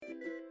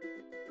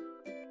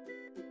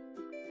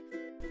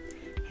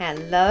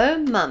Hello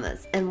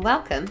mamas and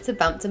welcome to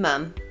Bump to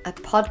Mum, a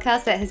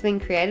podcast that has been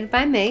created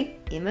by me,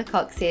 Emma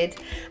Coxhead,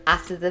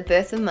 after the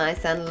birth of my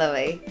son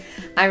Louis.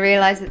 I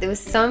realised that there was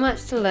so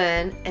much to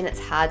learn and it's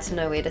hard to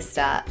know where to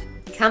start.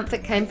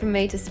 Comfort came from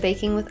me to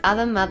speaking with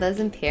other mothers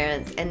and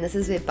parents, and this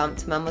is where Bump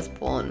to Mum was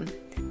born.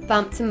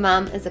 Bump to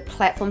Mum is a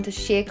platform to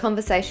share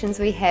conversations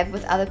we have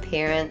with other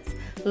parents,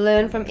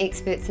 learn from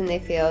experts in their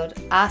field,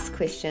 ask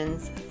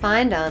questions,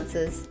 find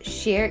answers,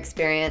 share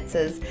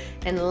experiences,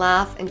 and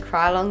laugh and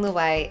cry along the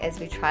way as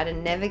we try to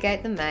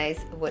navigate the maze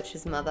which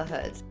is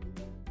motherhood.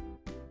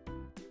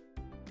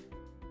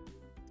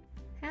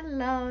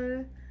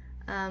 Hello.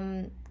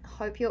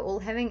 Hope you're all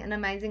having an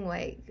amazing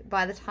week.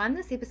 By the time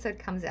this episode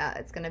comes out,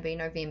 it's going to be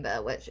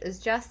November, which is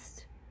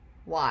just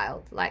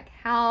wild. Like,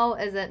 how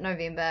is it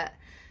November?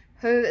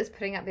 Who is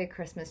putting up their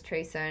Christmas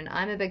tree soon?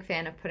 I'm a big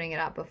fan of putting it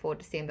up before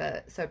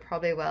December, so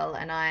probably will.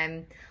 And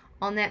I'm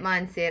on that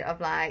mindset of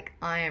like,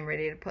 I am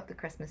ready to put the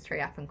Christmas tree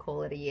up and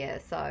call it a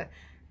year. So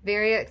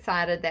very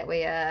excited that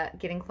we are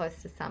getting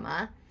close to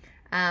summer.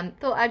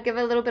 Thought I'd give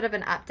a little bit of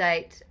an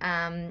update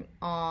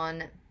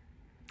on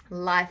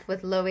life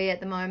with Louis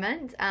at the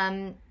moment.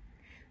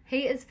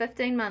 He is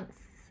 15 months.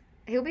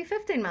 He'll be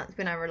 15 months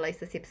when I release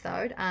this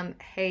episode.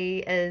 He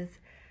is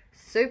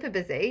super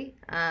busy.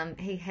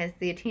 He has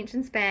the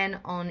attention span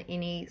on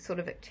any sort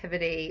of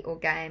activity or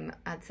game,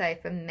 I'd say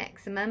for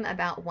maximum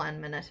about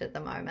 1 minute at the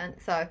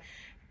moment. So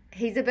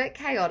he's a bit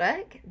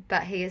chaotic,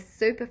 but he is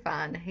super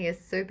fun. He is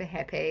super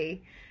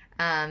happy.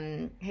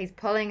 He's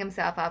pulling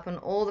himself up on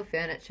all the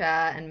furniture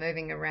and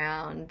moving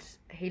around.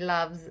 He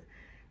loves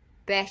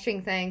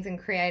bashing things and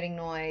creating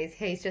noise.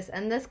 He's just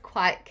in this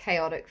quite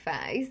chaotic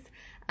phase,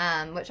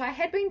 which I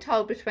had been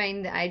told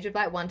between the age of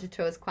like 1 to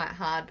 2 is quite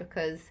hard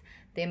because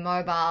they're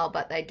mobile,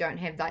 but they don't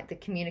have like the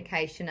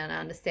communication and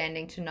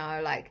understanding to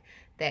know like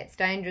that's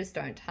dangerous,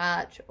 don't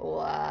touch,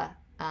 or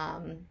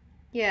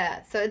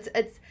so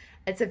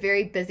it's a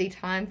very busy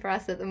time for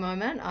us at the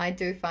moment. I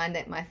do find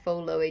that my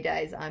full Louis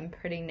days I'm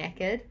pretty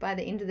knackered by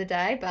the end of the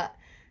day, but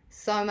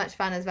so much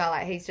fun as well.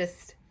 Like he's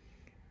just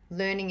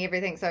learning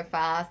everything so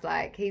fast.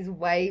 Like he's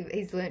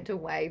learnt to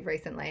wave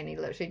recently, and he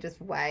literally just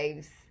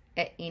waves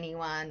at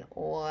anyone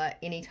or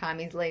anytime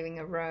he's leaving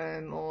a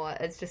room, or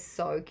it's just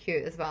so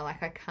cute as well.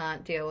 Like I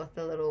can't deal with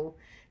the little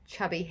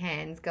chubby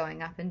hands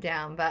going up and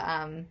down, but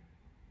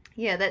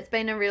that's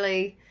been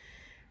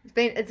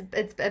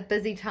it's a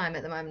busy time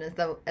at the moment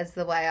is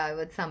the way I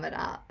would sum it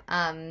up.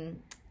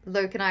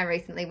 Luke and I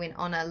recently went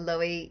on a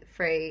Louis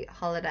free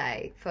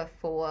holiday for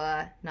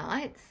 4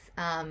 nights,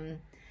 and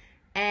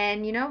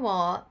you know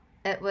what,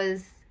 it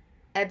was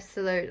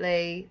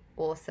absolutely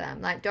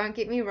awesome. Like, don't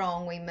get me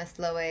wrong, we missed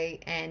Louis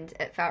and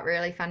it felt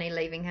really funny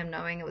leaving him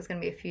knowing it was going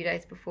to be a few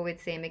days before we'd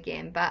see him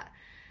again, but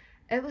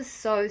it was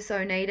so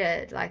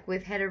needed. Like,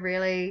 we've had a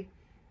really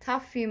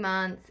tough few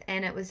months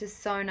and it was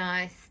just so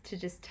nice to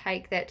just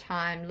take that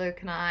time,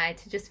 Luke and I,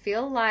 to just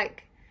feel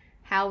like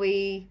how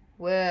we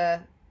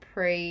were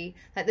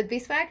like the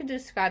best way I could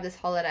describe this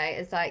holiday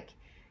is like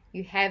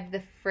you have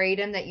the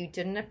freedom that you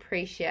didn't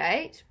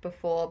appreciate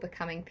before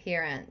becoming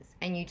parents,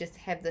 and you just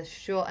have this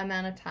short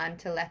amount of time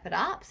to lap it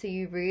up, so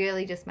you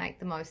really just make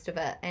the most of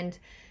it. And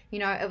you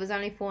know, it was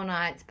only 4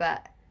 nights,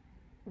 but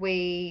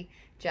we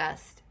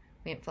just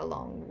went for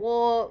long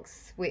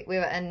walks. We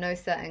were in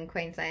Noosa in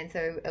Queensland,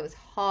 so it was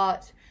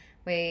hot.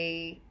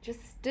 We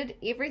just did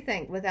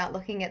everything without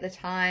looking at the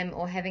time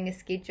or having a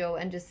schedule,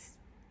 and just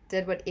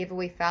did whatever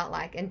we felt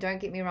like. And don't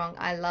get me wrong,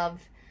 I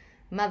love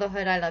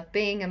motherhood, I love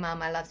being a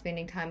mum, I love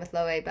spending time with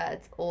Louis, but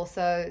it's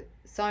also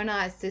so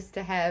nice just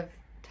to have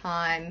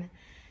time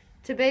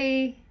to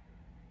be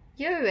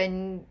you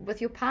and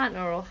with your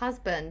partner or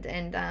husband.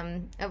 And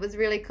it was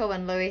really cool,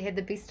 and Louis had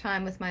the best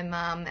time with my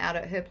mum out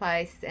at her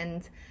place,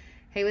 and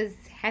he was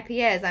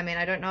happy as. I mean,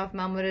 I don't know if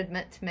mum would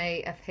admit to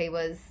me if he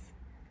was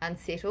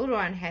unsettled or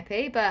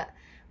unhappy, but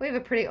we have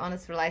a pretty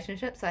honest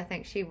relationship, so I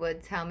think she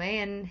would tell me.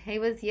 And he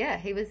was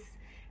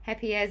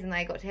happy as, and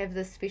they got to have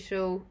this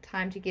special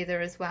time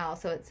together as well.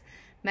 So it's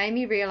made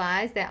me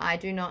realize that I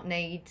do not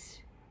need,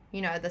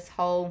 this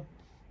whole,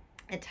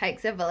 it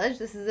takes a village.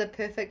 This is a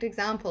perfect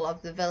example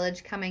of the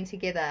village coming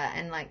together,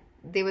 and like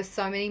there were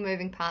so many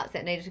moving parts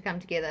that needed to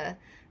come together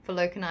for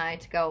Luke and I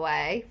to go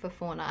away for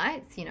 4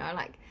 nights.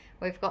 Like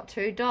we've got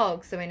 2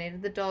 dogs, so we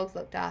needed the dogs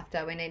looked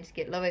after. We needed to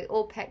get Louis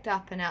all packed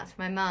up and out to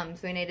my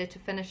mum's. We needed to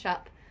finish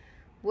up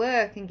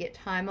work and get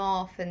time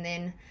off, and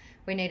then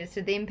we needed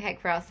to then pack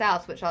for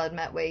ourselves, which I'll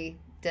admit we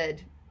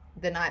did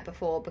the night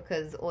before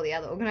because all the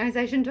other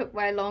organisation took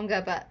way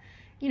longer. But,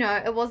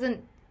 it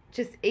wasn't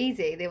just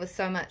easy. There was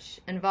so much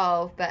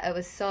involved, but it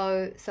was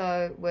so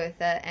worth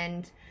it.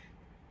 And,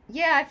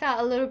 yeah, I felt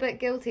a little bit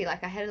guilty.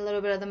 Like I had a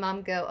little bit of the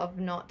mum guilt of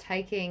not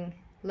taking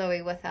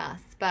Louis with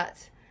us.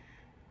 But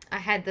I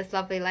had this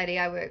lovely lady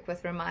I work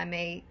with remind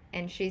me,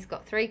 and she's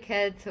got 3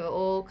 kids who are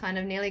all kind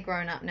of nearly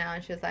grown up now.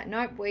 And she was like,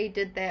 nope, we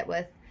did that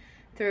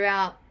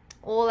throughout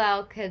all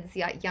our kids'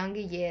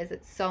 younger years.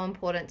 It's so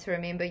important to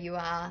remember you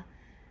are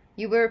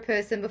you were a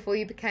person before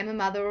you became a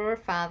mother or a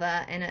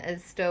father, and it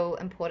is still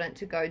important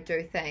to go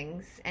do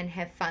things and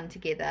have fun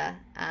together.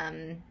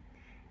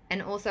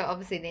 And also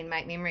obviously then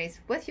make memories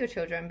with your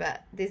children,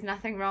 but there's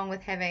nothing wrong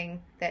with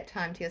having that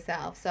time to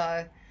yourself.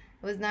 So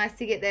it was nice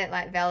to get that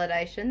like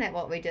validation that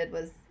what we did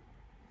was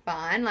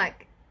fine,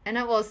 like, and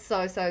it was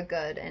so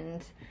good.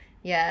 And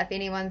yeah, if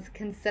anyone's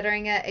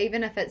considering it,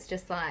 even if it's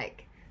just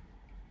like,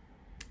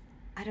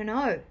 I don't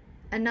know,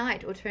 a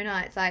night or 2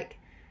 nights, like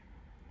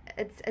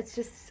it's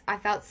just, I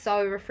felt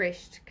so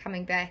refreshed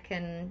coming back.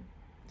 And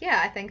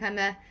yeah, I think I'm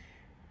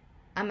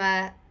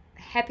a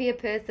happier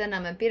person,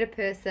 I'm a better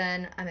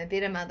person, I'm a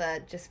better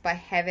mother just by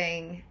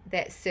having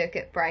that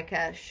circuit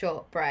breaker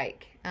short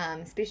break,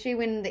 especially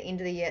when the end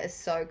of the year is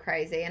so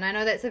crazy. And I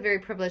know that's a very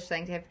privileged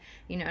thing to have,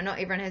 you know, not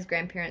everyone has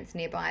grandparents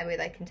nearby where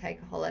they can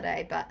take a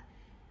holiday, but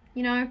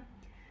you know,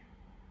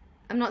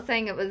 I'm not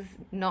saying it was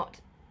not,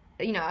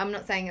 you know, I'm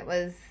not saying it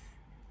was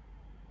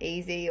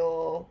easy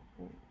or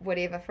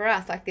whatever for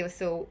us, like there was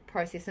still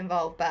process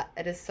involved, but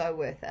it is so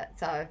worth it.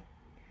 So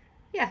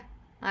yeah,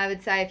 I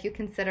would say if you're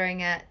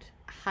considering it,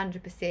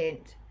 100%,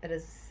 it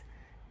is,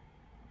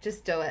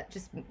 just do it,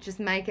 just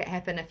make it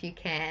happen if you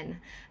can.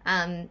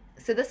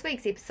 So this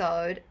week's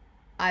episode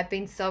I've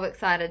been so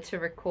excited to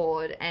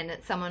record, and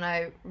it's someone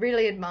I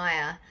really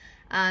admire.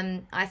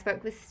 I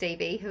spoke with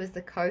Stevie, who is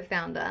the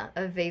co-founder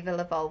of Viva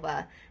La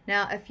Vulva.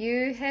 Now, if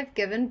you have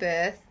given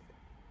birth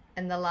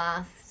in the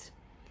last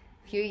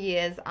few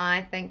years,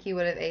 I think you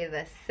would have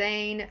either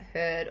seen,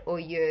 heard, or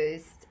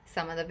used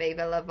some of the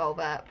Viva La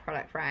Vulva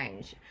product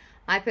range.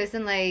 I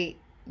personally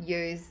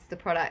use the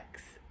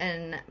products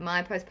in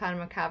my postpartum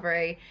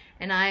recovery,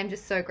 and I am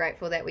just so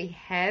grateful that we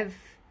have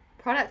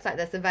products like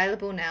this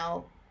available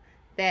now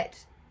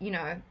that, you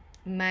know,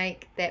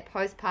 make that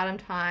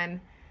postpartum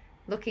time,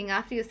 looking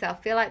after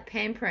yourself, feel like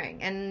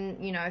pampering,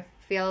 and, you know,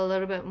 feel a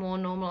little bit more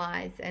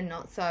normalized and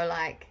not so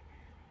like,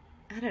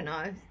 I don't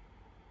know,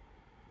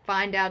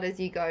 find out as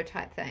you go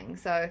type thing.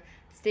 So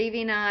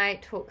Stevie and I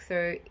talk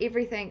through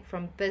everything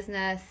from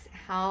business,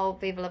 how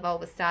Viva La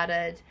Vulva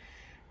started,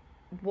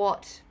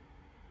 what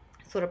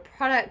sort of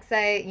products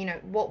they, you know,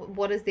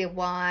 what is their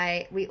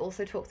why. We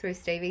also talk through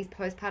Stevie's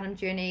postpartum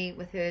journey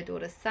with her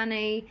daughter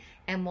Sunny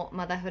and what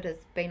motherhood has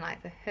been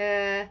like for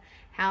her,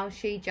 how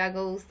she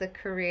juggles the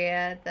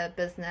career, the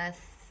business,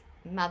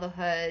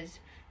 motherhood,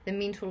 the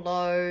mental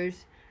load,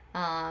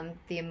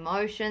 the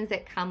emotions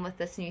that come with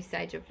this new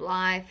stage of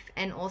life.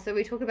 And also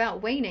we talk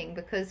about weaning,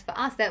 because for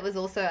us that was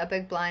also a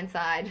big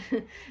blindside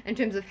in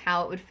terms of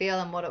how it would feel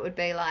and what it would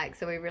be like.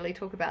 So we really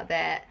talk about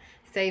that.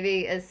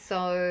 Stevie is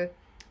so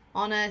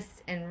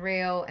honest and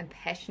real and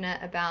passionate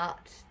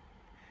about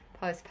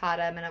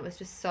postpartum, and it was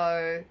just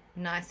so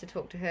nice to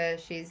talk to her.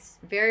 She's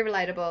very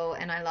relatable,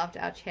 and I loved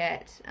our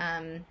chat.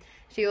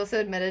 She also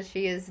admitted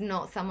she is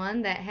not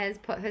someone that has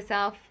put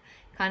herself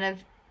kind of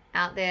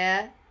out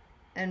there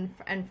in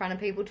front of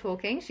people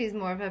talking. She's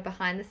more of a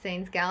behind the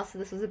scenes gal, so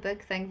this was a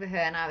big thing for her,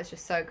 and I was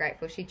just so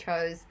grateful she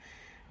chose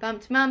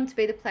Bumped Mum to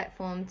be the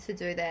platform to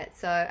do that.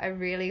 So I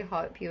really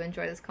hope you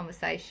enjoy this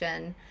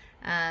conversation.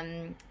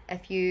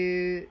 If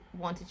you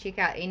want to check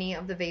out any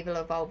of the Viva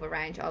La Vulva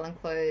range, I'll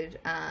include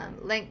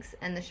links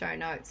in the show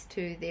notes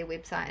to their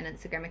website and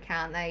Instagram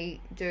account. They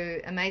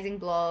do amazing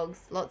blogs,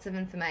 lots of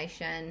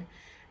information.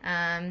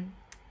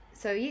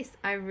 So yes,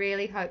 I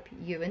really hope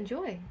you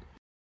enjoy.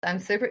 I'm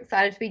super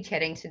excited to be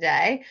chatting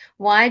today.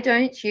 Why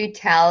don't you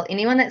tell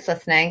anyone that's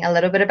listening a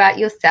little bit about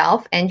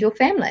yourself and your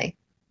family?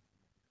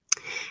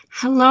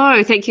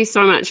 Hello, thank you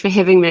so much for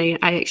having me.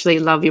 I actually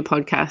love your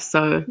podcast,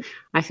 so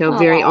I feel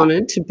very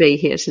honoured to be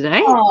here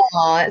today.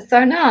 Oh, it's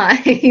so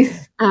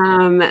nice.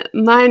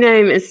 My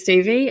name is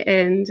Stevie,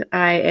 and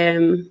I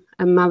am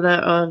a mother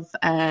of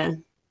a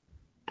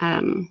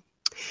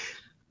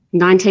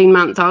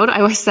 19-month-old.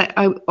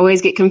 I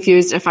always get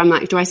confused if I'm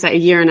like, do I say a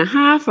year and a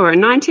half or a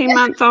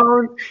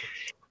 19-month-old?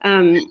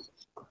 And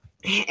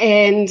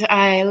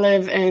I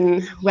live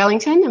in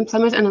Wellington and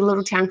Plymouth, in a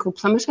little town called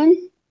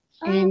Plympton.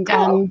 And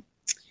cool.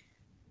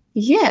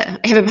 Yeah,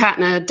 I have a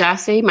partner,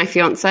 Darcy, my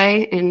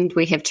fiance, and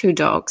we have 2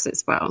 dogs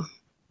as well.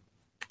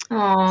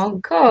 Oh,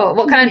 cool.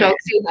 What kind of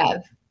dogs do you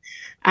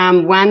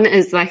have? One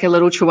is like a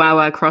little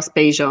Chihuahua cross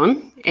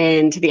Bichon,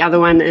 and the other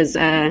one is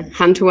a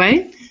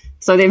Huntaway.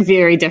 So they're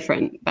very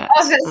different. But I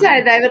was going to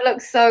say, they would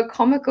look so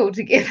comical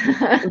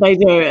together. They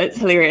do. It's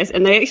hilarious.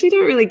 And they actually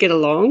don't really get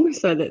along,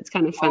 so that's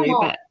kind of funny.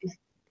 But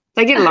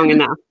they get along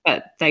enough,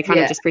 but they kind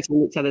of just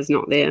pretend each other's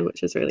not there,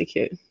 which is really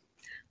cute.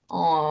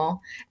 Oh,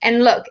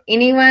 and look,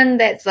 anyone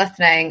that's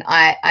listening,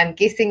 I'm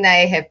guessing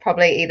they have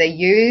probably either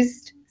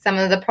used some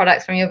of the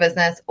products from your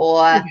business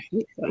or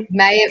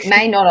may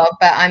not have,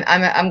 but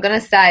I'm going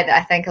to say that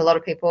I think a lot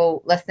of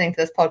people listening to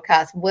this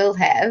podcast will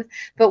have.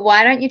 But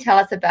why don't you tell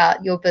us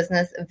about your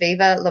business,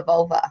 Viva La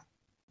Vulva?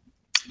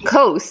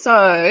 Cool.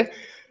 So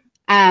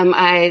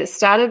I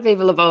started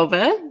Viva La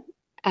Vulva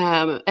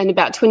in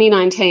about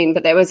 2019,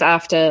 but that was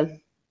after,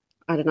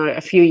 I don't know, a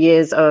few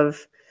years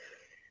of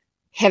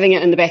having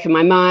it in the back of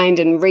my mind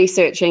and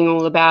researching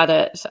all about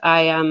it.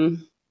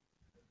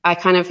 I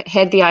kind of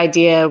had the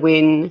idea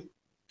when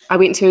I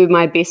went to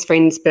my best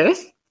friend's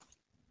birth.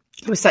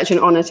 It was such an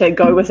honour to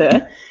go with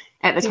her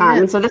at the time.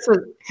 Yeah. And so this was,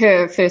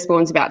 her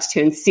firstborn's about to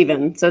turn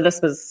 7. So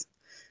this was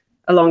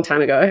a long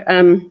time ago.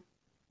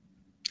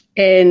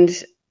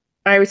 And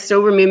I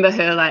still remember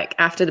her, like,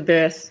 after the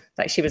birth,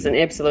 like, she was an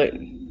absolute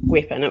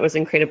weapon. It was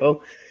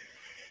incredible.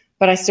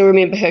 But I still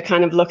remember her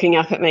kind of looking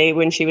up at me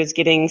when she was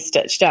getting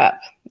stitched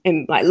up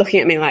and, like, looking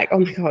at me like, oh,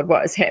 my God,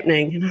 what is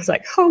happening? And I was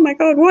like, oh, my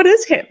God, what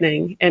is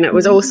happening? And it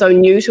was all so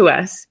new to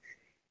us.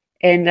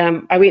 And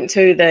I went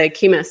to the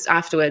chemist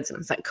afterwards and I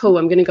was like, cool,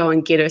 I'm going to go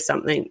and get her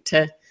something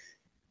to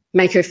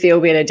make her feel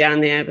better down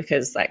there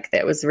because, like,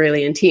 that was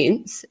really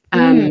intense.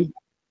 And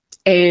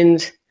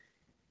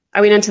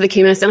I went into the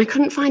chemist and I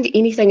couldn't find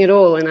anything at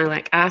all. And I,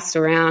 like, asked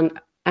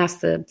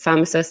the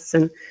pharmacists,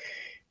 and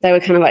they were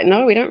kind of like,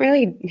 no, we don't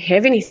really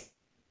have anything.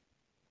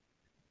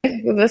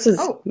 This is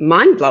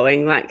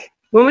mind-blowing. Like,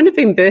 women have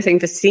been birthing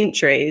for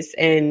centuries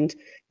and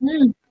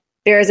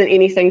there isn't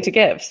anything to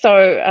give.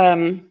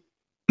 So,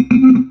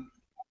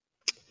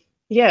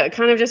 yeah, it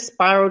kind of just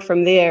spiraled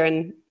from there,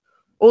 and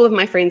all of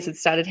my friends had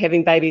started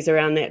having babies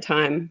around that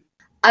time.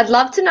 I'd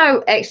love to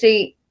know,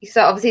 actually,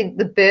 so obviously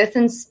the birth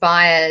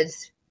inspired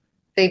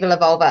Viva La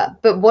Vulva,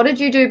 but what did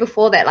you do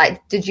before that?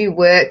 Like, did you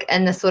work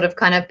in the sort of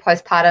kind of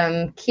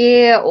postpartum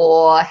care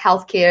or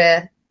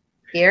healthcare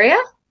area?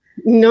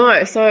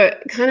 No, so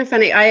kind of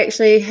funny. I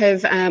actually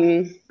have,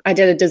 I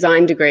did a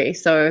design degree,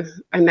 so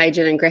I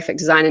majored in graphic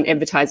design and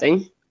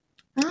advertising.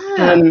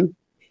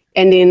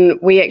 And then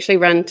we actually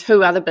run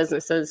 2 other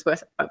businesses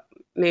with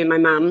me and my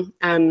mum.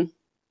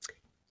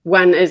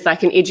 One is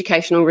like an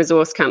educational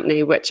resource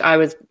company, which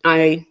and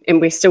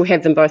we still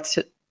have them both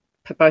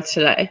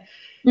today.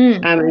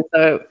 And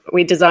so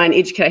we design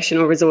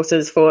educational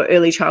resources for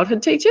early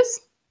childhood teachers.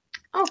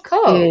 Oh,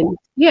 cool. And,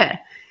 yeah.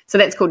 So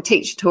that's called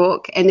Teach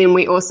Talk. And then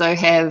we also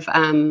have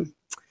a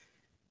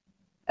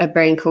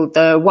brand called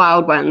The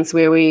Wild Ones,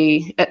 where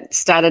it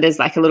started as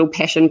like a little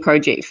passion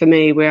project for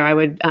me, where I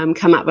would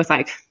come up with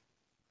like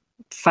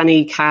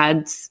funny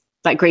cards,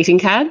 like greeting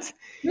cards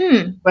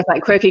with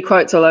like quirky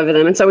quotes all over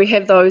them. And so we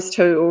have those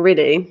 2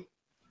 already.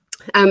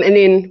 And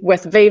then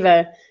with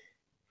Viva,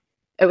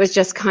 it was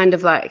just kind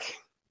of like,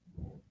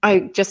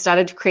 I just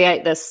started to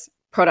create this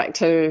product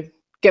to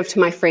give to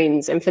my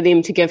friends and for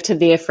them to give to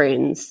their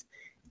friends.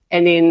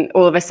 And then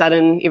all of a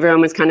sudden,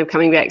 everyone was kind of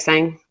coming back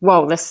saying,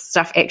 whoa, this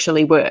stuff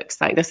actually works.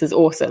 Like, this is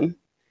awesome.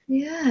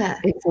 Yeah.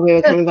 And so we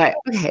were kind of like,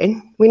 okay,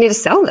 we need to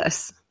sell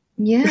this.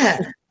 Yeah.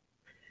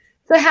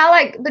 So how,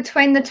 like,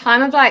 between the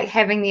time of, like,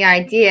 having the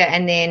idea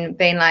and then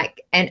being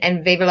like,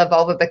 and Viva La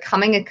Vulva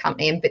becoming a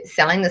company and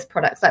selling this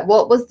product, like,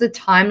 what was the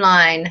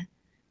timeline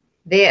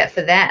there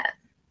for that?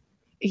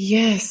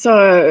 Yeah,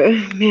 so,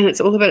 man, it's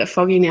all a bit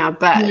foggy now.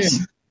 But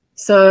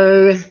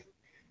so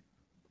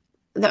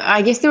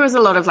I guess there was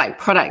a lot of, like,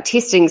 product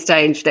testing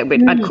stage that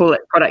I'd call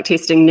it product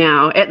testing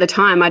now. At the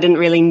time, I didn't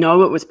really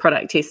know it was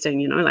product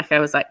testing, you know. Like, I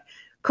was like,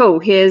 cool,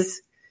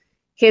 here's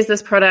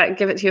this product,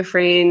 give it to your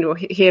friend, or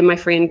here, my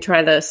friend,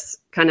 try this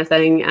kind of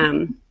thing.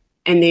 And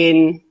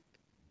then,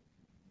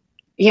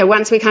 yeah,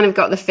 once we kind of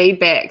got the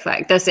feedback,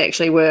 like, this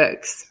actually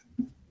works,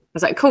 I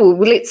was like, cool,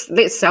 well,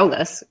 let's sell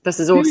this.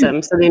 This is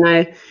awesome. So then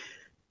I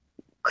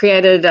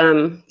created,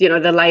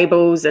 the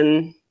labels,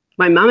 and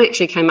my mum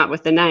actually came up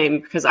with the name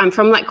because I'm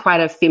from, like,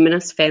 quite a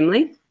feminist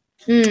family.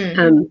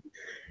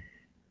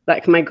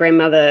 Like, my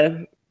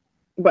grandmother,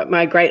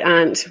 my great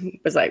aunt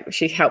was like,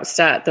 she helped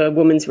start the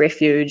Women's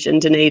Refuge in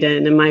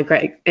Dunedin, and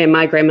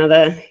my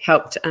grandmother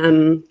helped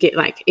get,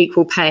 like,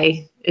 equal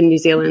pay in New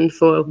Zealand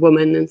for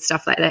women and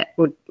stuff like that,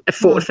 or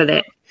fought for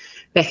that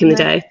back in the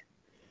day.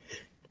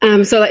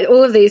 So, like,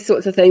 all of these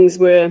sorts of things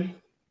were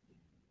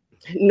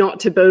not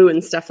taboo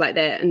and stuff like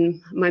that.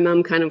 And my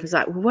mum kind of was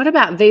like, well, what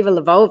about Viva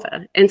La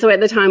Vulva? And so at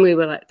the time we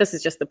were like, this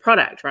is just the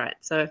product, right?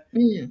 So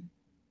we're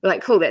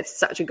like, cool, that's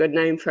such a good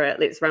name for it.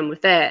 Let's run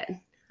with that.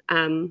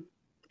 And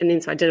then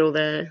so I did all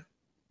the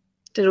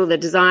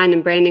design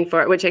and branding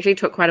for it, which actually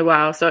took quite a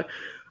while. So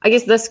I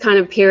guess this kind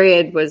of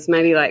period was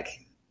maybe like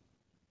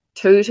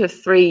 2 to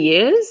 3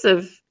 years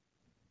of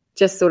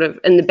just sort of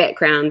in the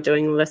background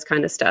doing all this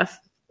kind of stuff.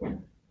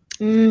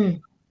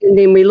 And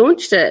then we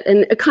launched it,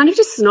 and it kind of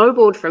just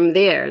snowballed from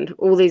there. And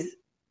all these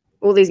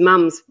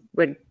mums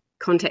were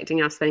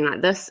contacting us being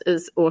like, this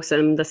is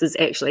awesome. This is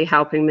actually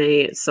helping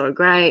me. It's so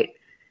great.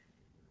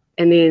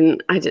 And then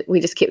I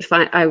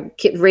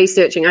kept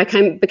researching. I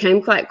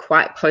became quite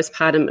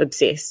postpartum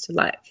obsessed.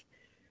 Like,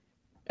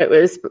 it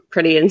was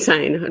pretty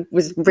insane. I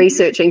was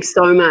researching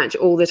so much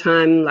all the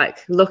time,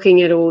 like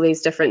looking at all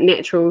these different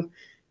natural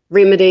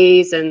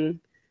remedies and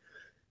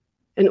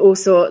all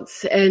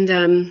sorts, and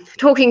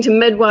talking to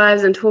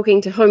midwives and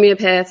talking to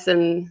homeopaths,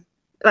 and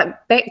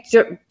like back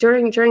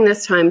during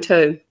this time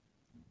too.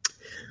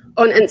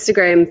 On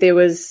Instagram, there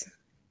was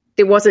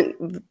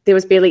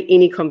barely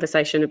any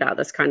conversation about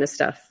this kind of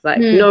stuff. Like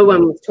no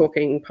one was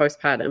talking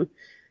postpartum.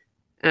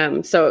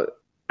 So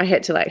I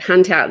had to, like,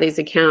 hunt out these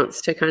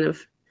accounts to kind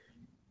of,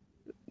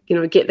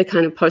 get the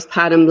kind of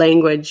postpartum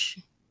language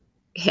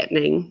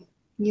happening.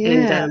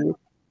 Yeah. And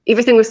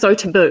everything was so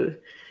taboo.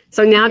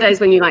 So nowadays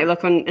when you like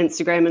look on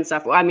Instagram and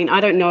stuff, well, I mean, I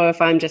don't know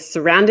if I'm just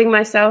surrounding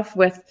myself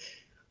with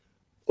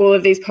all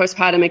of these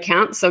postpartum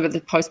accounts. So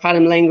the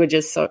postpartum language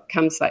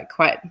comes like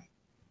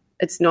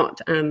it's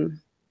not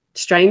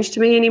strange to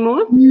me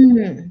anymore.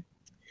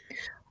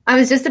 I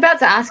was just about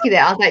to ask you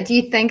that. I was like, do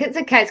you think it's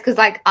a case? Because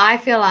like I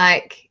feel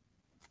like,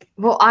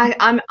 well,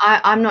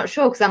 I'm not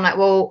sure, because I'm like,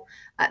 well,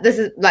 this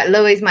is like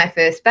Louie's my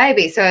first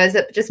baby, so is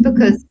it just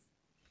because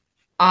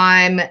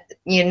I'm,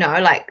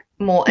 like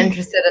more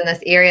interested in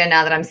this area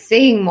now that I'm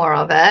seeing more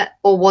of it,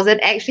 or was it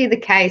actually the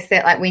case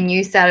that like when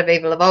you started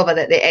Viva La Vulva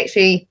that there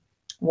actually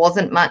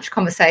wasn't much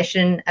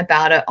conversation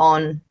about it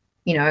on,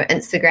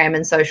 Instagram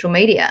and social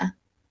media?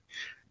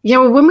 Yeah,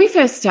 well, when we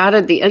first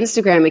started the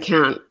Instagram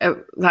account,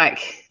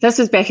 this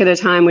was back at a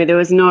time where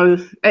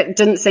it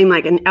didn't seem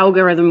like an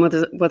algorithm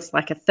was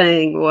like a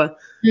thing, or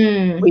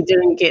we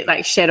didn't get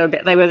like shadow,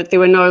 but there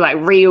were no like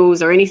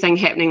reels or anything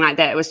happening like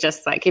that. It was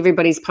just like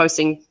everybody's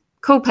posting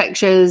cool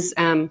pictures.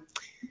 And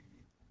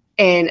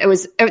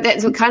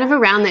that's kind of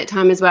around that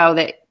time as well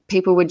that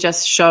people would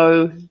just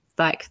show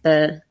like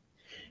the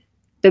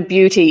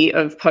beauty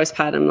of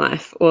postpartum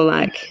life, or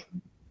like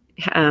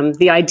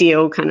the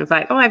ideal kind of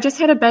like, oh, I've just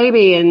had a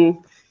baby and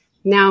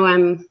now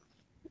I'm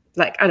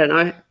like, I don't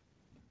know,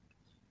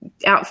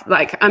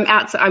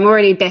 I'm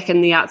already back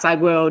in the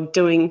outside world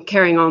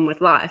carrying on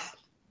with life.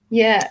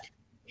 Yeah.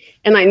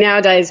 And like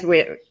nowadays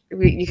where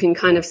you can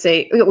kind of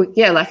see,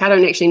 like I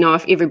don't actually know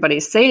if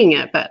everybody's seeing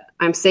it, but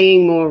I'm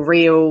seeing more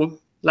real,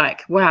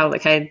 like, wow,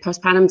 okay,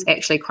 postpartum's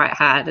actually quite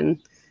hard, and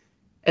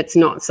it's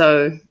not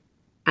so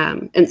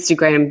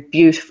Instagram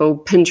beautiful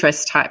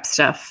Pinterest type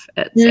stuff.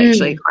 It's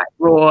actually quite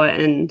raw,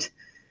 and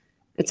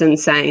it's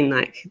insane,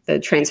 like the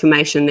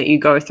transformation that you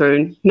go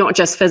through, not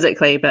just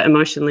physically but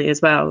emotionally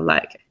as well,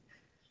 like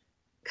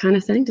kind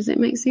of thing. Does that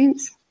make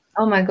sense?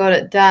 Oh my God,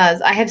 it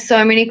does. I have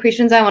so many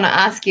questions I want to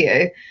ask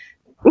you.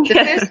 The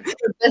first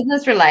are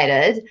business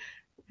related.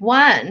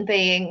 One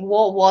being,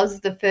 what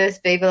was the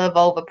first Viva La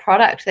Vulva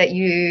product that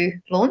you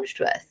launched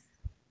with?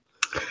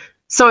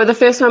 So the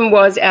first one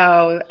was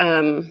our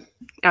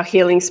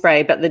healing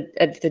spray, but the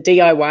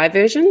DIY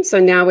version. So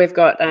now we've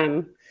got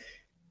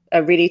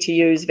a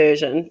ready-to-use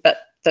version, but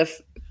the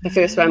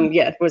first one,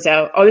 was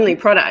our only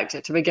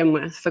product to begin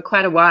with for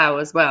quite a while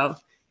as well.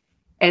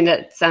 And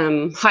it's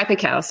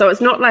hypercal. So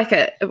it's not like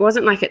it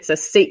wasn't like it's a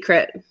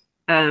secret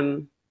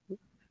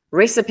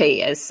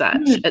recipe as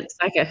such. It's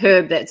like a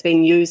herb that's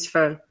been used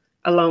for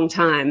a long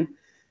time,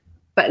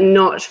 but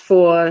not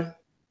for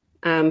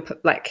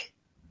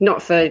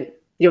not for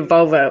your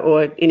vulva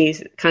or any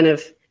kind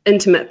of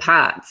intimate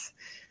parts.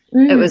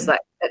 It was like,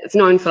 it's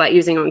known for like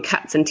using on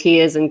cuts and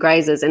tears and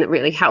grazes, and it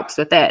really helps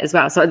with that as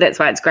well. So that's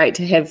why it's great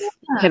to have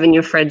in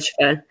your fridge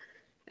for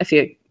if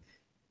your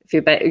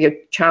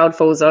child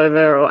falls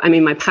over, or I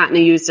mean, my partner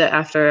used it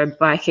after a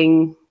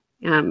biking,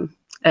 a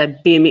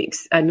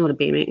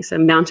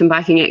mountain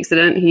biking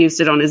accident. He used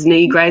it on his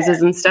knee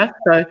grazes and stuff.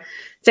 So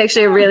it's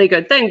actually a really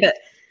good thing. But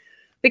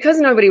because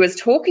nobody was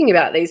talking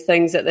about these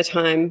things at the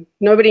time,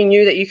 nobody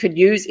knew that you could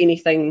use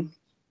anything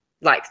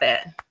like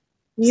that.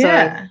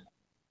 Yeah. So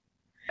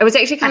it was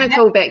actually kind of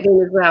cool back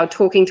then as well,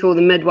 talking to all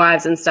the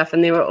midwives and stuff,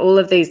 and there were all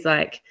of these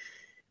like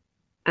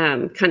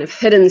kind of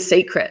hidden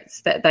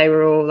secrets that they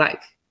were all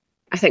like,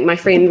 I think my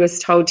friend was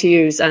told to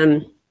use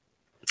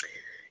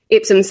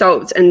Epsom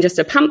salts in just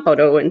a pump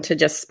bottle and to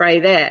just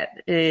spray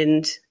that,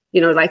 and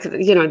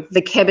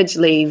the cabbage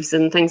leaves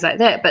and things like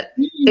that. But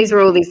these were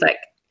all these like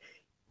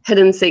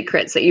hidden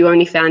secrets that you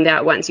only found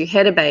out once you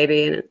had a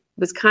baby, and it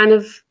was kind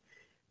of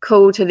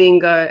cool to then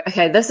go,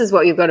 okay, this is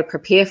what you've got to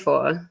prepare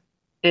for.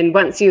 And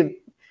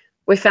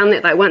we found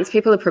that like once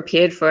people are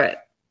prepared for it,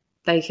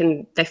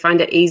 they find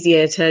it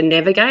easier to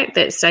navigate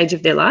that stage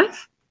of their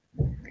life.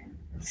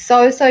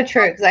 So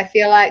true, because I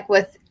feel like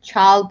with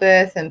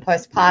childbirth and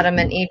postpartum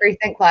and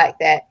everything like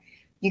that,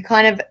 you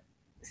kind of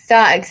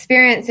start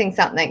experiencing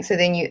something. So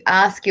then you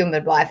ask your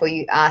midwife or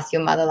you ask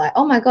your mother, like,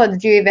 oh my God,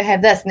 did you ever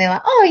have this? And they're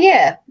like, oh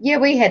yeah,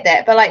 we had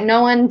that. But like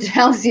no one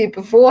tells you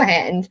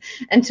beforehand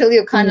until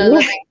you're kind of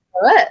living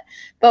through it.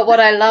 But what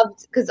I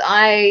loved, because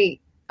I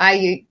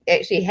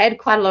actually had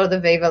quite a lot of the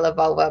Viva La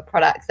Vulva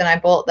products, and I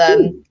bought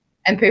them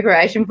in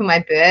preparation for my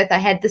birth. I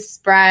had the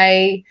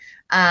spray,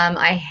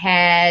 I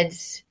had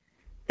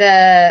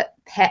the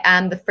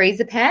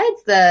freezer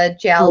pads, the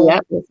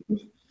gel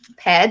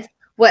pads,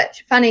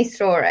 which, funny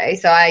story,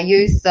 so I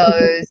used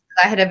those,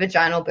 I had a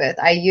vaginal birth.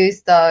 I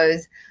used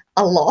those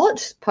a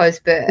lot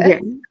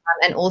post-birth,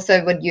 and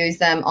also would use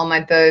them on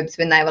my boobs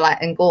when they were like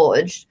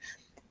engorged.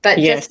 But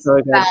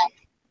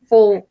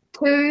for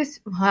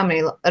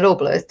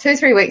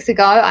 2-3 weeks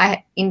ago,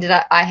 I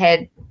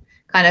had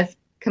kind of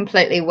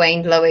completely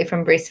weaned Louie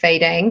from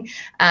breastfeeding.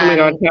 Oh my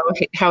God,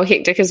 how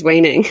hectic is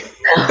weaning?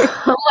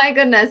 Oh my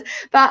goodness.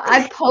 But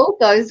I pulled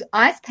those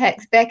ice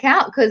packs back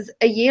out because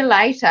a year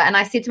later, and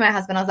I said to my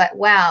husband, I was like,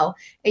 wow,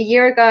 a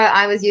year ago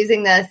I was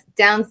using this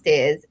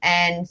downstairs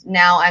and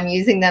now I'm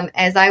using them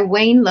as I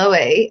wean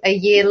Louie a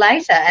year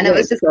later. And it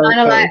was just kind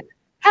of like,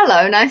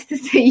 hello, nice to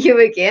see you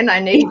again. I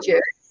need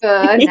you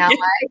for now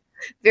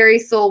very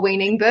sore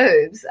weaning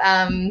boobs.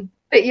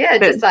 But yeah,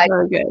 That's just like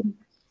so good.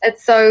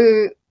 it's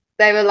so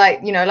they were like,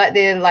 you know, like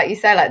they're like you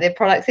say, like they're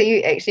products that you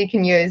actually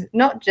can use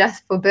not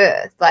just for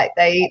birth. Like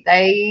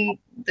they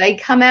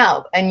come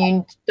out and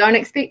you don't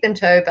expect them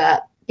to,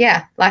 but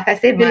yeah, like I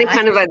said, And they're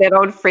kind of like that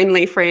old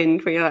friendly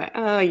friend where you're like,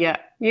 oh yeah,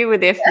 you were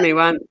there for me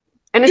once.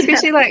 And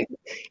especially like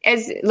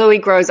as Louis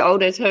grows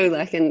older too,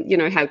 like, and you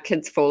know how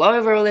kids fall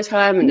over all the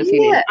time, and if you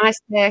need an ice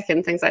pack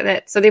and things like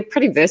that. So they're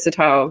pretty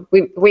versatile.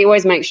 We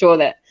always make sure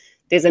that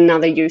there's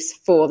another use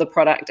for the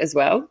product as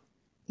well.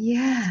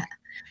 Yeah.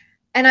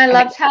 And I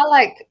loved how,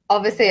 like,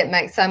 obviously it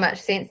makes so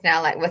much sense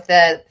now, like with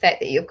the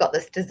fact that you've got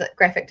this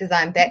graphic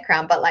design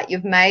background, but like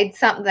you've made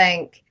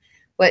something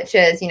which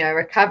is, you know,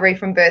 recovery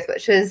from birth,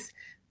 which is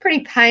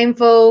pretty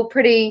painful,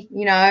 pretty,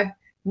 you know,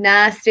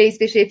 nasty,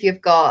 especially if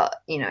you've got,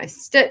 you know,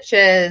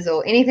 stitches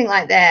or anything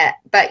like that.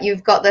 But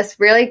you've got this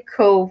really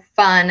cool,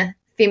 fun,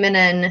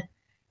 feminine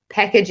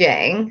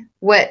packaging,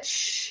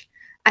 which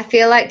I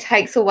feel like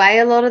takes away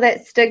a lot of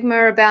that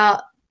stigma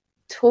about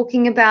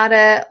talking about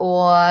it,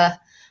 or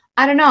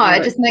I don't know,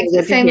 it just makes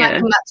it seem like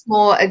a much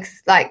more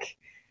like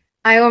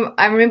I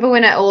remember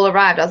when it all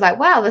arrived, I was like,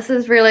 wow, this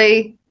is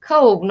really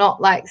cool,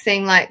 not like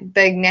seeing like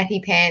big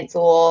nappy pants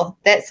or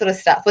that sort of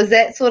stuff. Was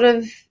that sort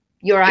of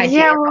your idea?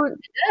 Yeah, well,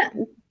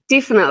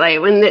 definitely.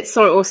 When that's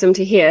so awesome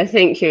to hear.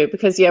 Thank you.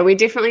 Because yeah, we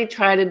definitely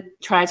try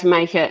to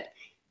make it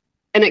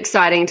an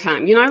exciting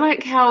time. You know,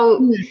 like how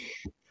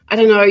I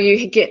don't know,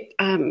 you get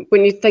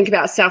when you think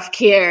about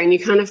self-care and you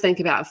kind of think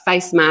about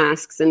face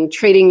masks and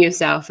treating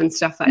yourself and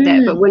stuff like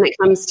that. But when it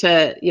comes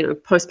to, you know,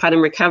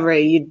 postpartum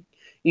recovery,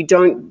 you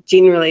don't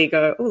generally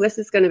go, oh, this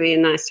is going to be a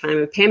nice time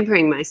of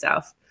pampering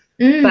myself.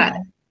 But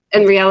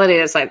in reality,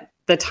 it's like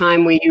the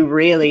time where you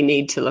really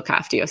need to look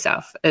after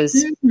yourself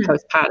is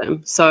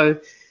postpartum. So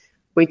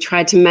we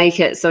tried to make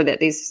it so that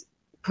these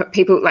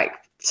people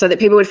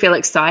would feel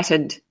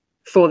excited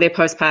for their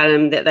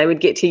postpartum, that they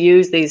would get to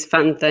use these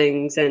fun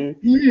things and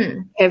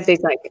have these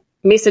like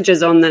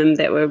messages on them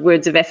that were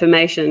words of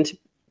affirmation,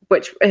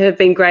 which have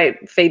been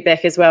great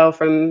feedback as well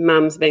from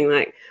mums being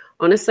like,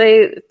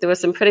 honestly, there were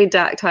some pretty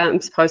dark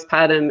times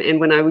postpartum, and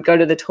when I would go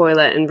to the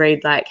toilet and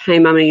read like, hey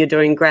mummy, you're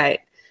doing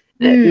great,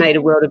 it made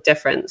a world of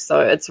difference.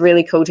 So it's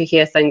really cool to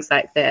hear things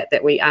like that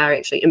we are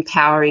actually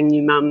empowering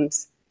new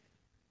mums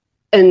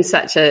in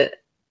such a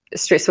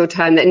stressful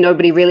time that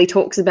nobody really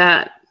talks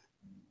about.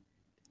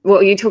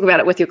 Well, you talk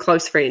about it with your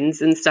close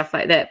friends and stuff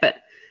like that, but,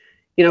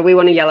 you know, we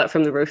want to yell it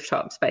from the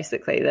rooftops,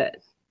 basically, that,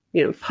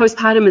 you know,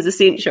 postpartum is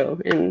essential,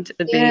 and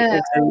it'd be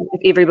awesome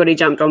if everybody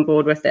jumped on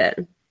board with that.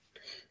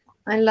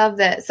 I love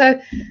that.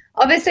 So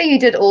obviously you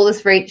did all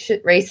this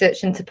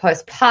research into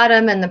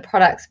postpartum and the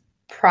products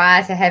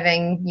prior to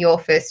having your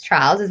first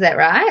trials. Is that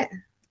right?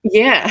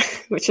 Yeah,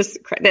 which is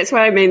that's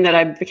what I mean that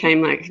I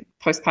became like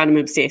postpartum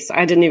obsessed.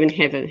 I didn't even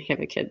have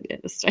a kid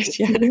at this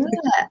stage yet.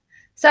 Yeah.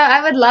 So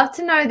I would love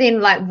to know then,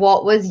 like,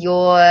 what was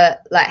your,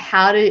 like,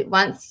 how did,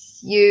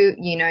 once you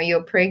know,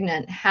 you're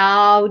pregnant,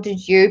 how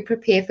did you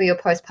prepare for your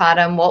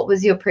postpartum? What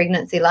was your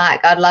pregnancy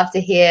like? I'd love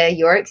to hear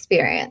your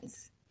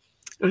experience.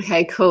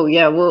 Okay, cool.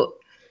 Yeah, well,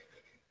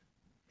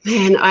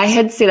 man, I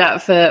had set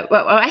up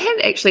I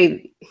had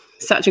actually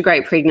such a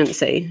great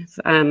pregnancy.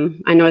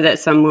 I know that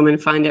some women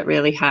find it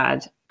really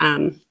hard.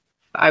 I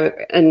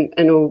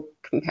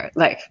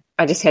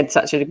just had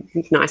such a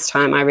nice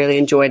time. I really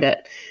enjoyed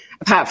it.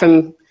 Apart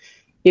from,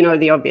 you know,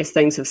 the obvious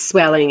things of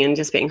swelling and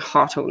just being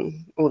hot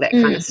and all that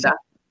kind of stuff.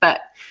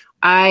 But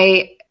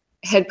I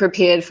had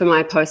prepared for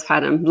my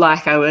postpartum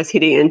like I was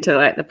heading into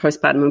like the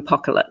postpartum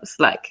apocalypse.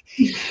 Like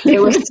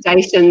there were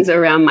stations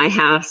around my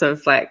house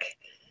of like,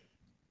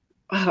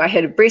 I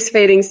had a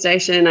breastfeeding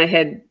station. I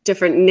had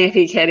different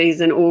nappy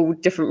caddies in all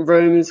different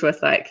rooms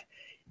with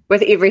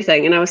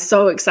everything. And I was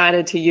so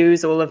excited to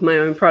use all of my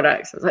own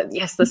products. I was like,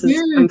 yes,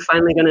 I'm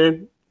finally going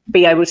to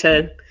be able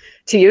to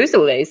use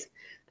all these.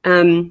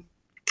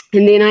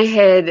 And then I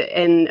had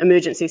an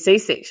emergency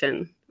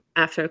C-section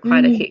after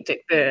quite a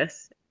hectic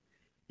birth.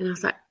 And I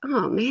was like,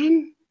 oh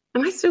man,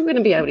 am I still going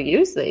to be able to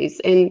use these?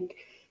 And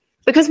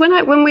because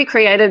when we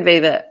created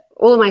Viva,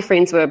 all of my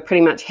friends were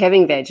pretty much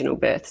having vaginal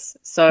births.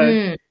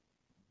 So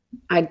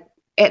I,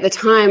 at the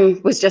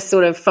time, was just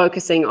sort of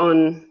focusing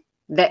on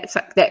that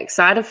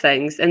side of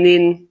things. And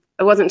then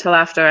it wasn't until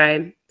after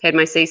I had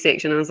my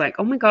C-section, I was like,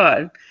 oh my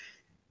God,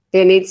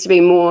 there needs to be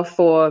more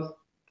for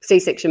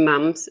C-section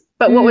mums.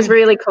 But what was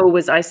really cool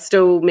was I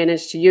still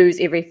managed to use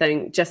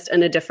everything just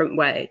in a different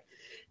way.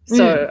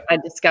 So I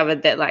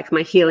discovered that like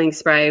my healing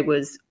spray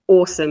was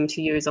awesome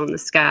to use on my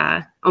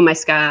scar.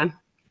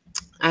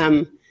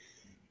 I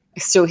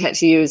still had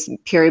to use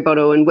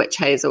peri-bottle and witch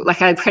hazel.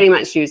 Like I pretty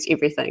much used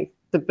everything.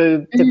 The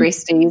the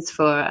breasties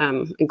for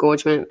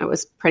engorgement. It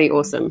was pretty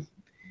awesome.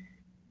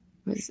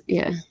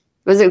 It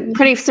was a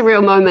pretty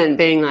surreal moment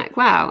being like,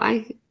 wow,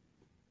 I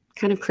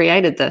kind of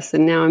created this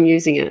and now I'm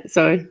using it.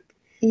 So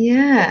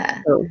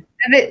yeah, cool.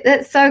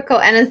 That's so cool.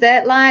 And is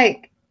that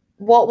like,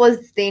 what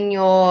was then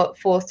your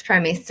fourth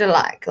trimester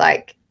like?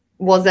 Like,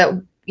 was it,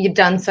 you'd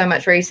done so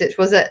much research,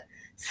 was it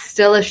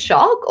still a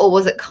shock, or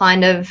was it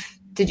kind of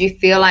did you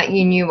feel like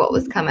you knew what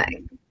was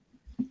coming?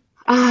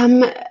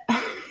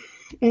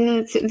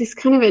 It's this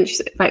kind of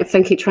interesting, like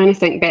trying to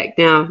think back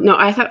now. No,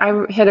 I thought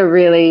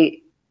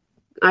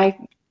I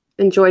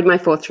enjoyed my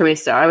fourth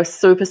trimester. I was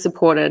super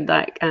supported.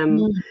 Like,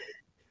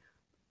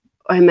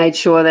 I made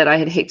sure that I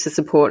had heaps of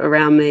support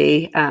around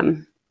me.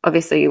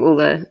 Obviously, all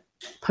the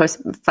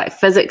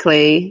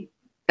physically,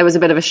 it was a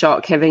bit of a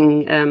shock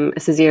having a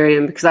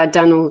cesarean because I'd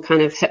done all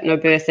kind of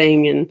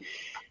hypnobirthing and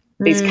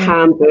these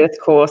calm birth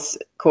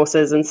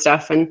courses and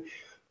stuff. And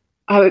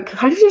I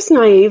kind of just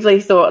naively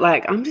thought,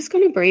 like, I'm just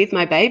going to breathe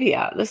my baby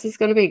out. This is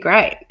going to be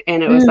great.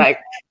 And it was like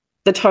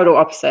the total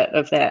opposite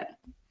of that.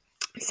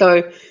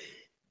 So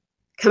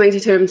coming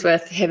to terms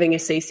with having a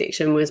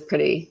C-section was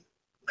pretty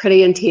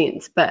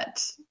intense,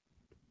 but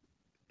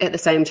at the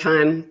same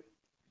time,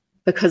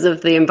 because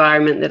of the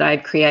environment that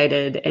I'd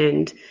created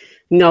and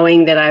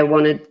knowing that I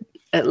wanted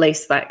at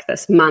least like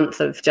this month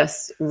of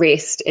just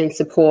rest and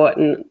support,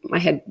 and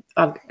like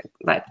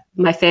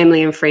my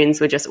family and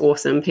friends were just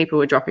awesome. People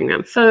were dropping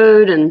around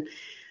food, and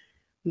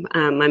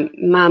my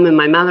mum and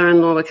my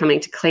mother-in-law were coming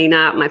to clean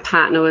up. My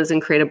partner was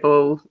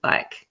incredible.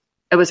 Like,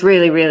 it was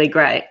really, really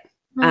great.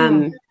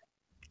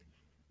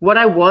 What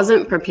I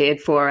wasn't prepared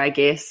for, I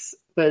guess,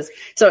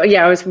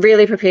 I was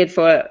really prepared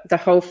for the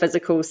whole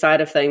physical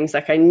side of things.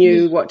 Like, I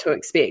knew what to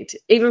expect,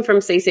 even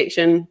from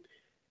C-section,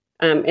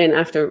 and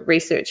after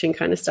researching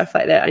kind of stuff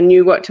like that, I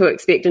knew what to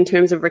expect in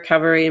terms of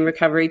recovery and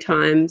recovery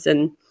times,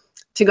 and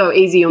to go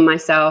easy on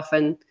myself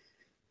and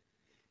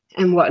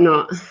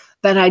whatnot.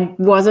 But I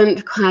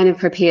wasn't kind of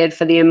prepared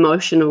for the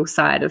emotional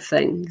side of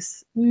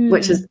things,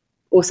 which is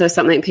also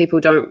something people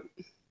don't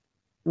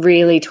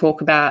really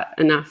talk about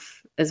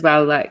enough as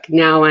well. Like,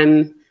 now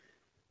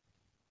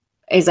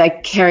as I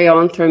carry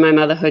on through my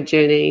motherhood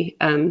journey,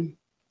 I'm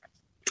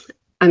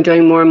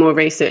doing more and more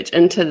research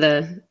into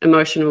the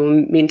emotional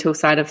and mental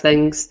side of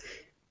things,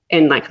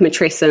 and like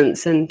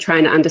matrescence, and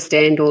trying to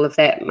understand all of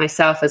that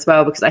myself as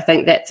well, because I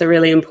think that's a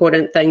really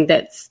important thing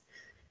that's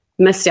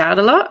missed out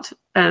a lot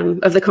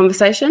of the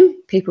conversation.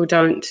 People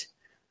don't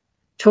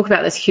talk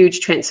about this huge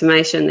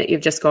transformation that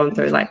you've just gone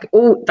through. Like,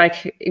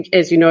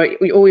 as you know,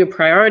 all your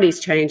priorities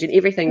change and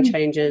everything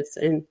changes,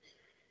 and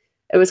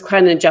it was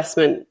quite an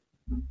adjustment.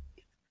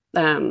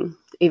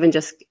 Even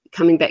just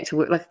coming back to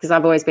work, like, because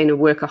I've always been a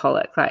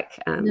workaholic. Like,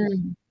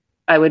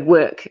 I would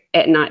work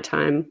at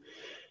nighttime.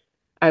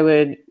 I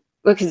would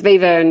work, because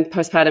Viva and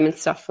postpartum and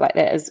stuff like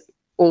that is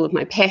all of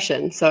my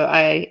passion. So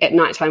I, at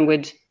nighttime,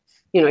 would,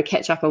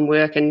 catch up on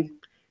work and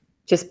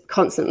just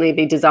constantly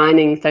be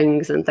designing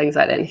things and things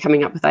like that, and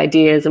coming up with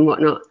ideas and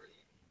whatnot.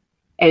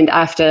 And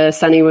after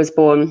Sunny was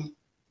born,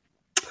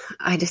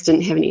 I just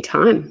didn't have any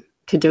time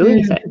to do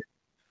anything.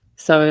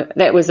 So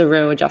that was a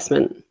real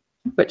adjustment,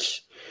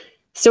 which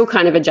still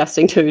kind of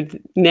adjusting to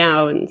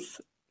now, and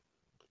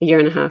a year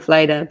and a half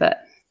later.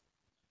 But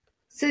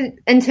so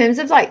in terms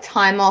of like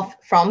time off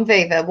from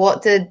Viva,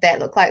 what did that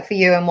look like for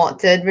you, and what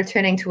did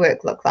returning to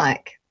work look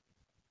like?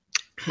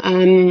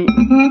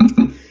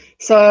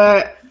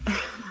 So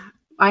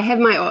I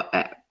have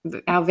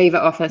our Viva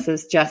office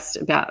is just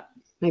about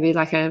maybe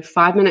like a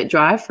 5-minute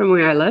drive from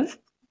where I live.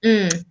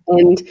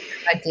 And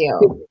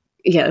ideal.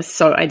 Yeah, it's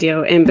so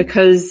ideal. And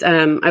because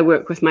I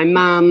work with my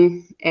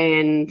mum,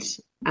 and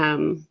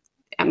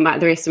the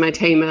rest of my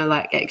team are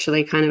like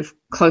actually kind of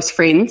close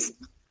friends,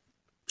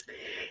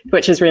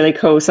 which is really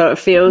cool. So it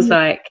feels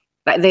like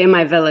they're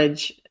my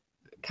village,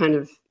 kind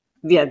of.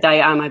 Yeah,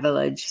 they are my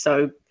village.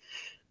 So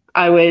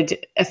I would,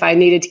 if I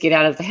needed to get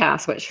out of the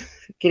house, which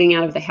getting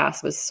out of the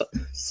house was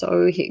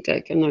so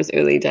hectic in those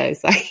early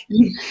days, like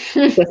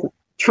just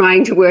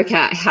trying to work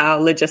out how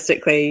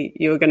logistically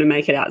you were going to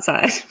make it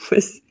outside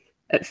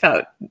it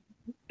felt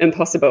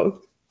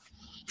impossible.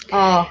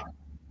 Oh,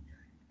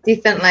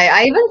 definitely.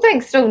 I even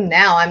think still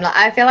now,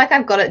 I feel like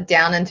I've got it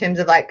down in terms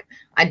of like,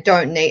 I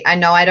don't need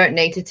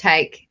to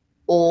take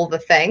all the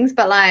things,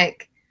 but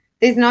like,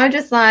 there's no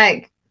just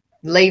like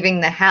leaving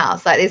the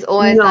house. Like, there's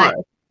always like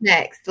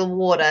snacks, the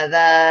water,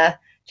 the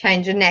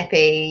change of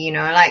nappy,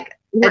 like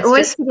I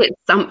always forget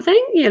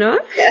something, Yeah.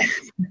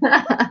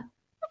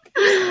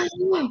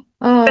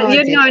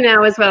 But know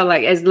now as well,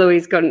 like, as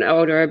Louis gotten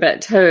older a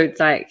bit too,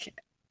 like,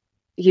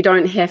 you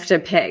don't have to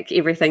pack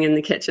everything in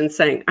the kitchen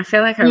sink. I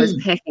feel like I was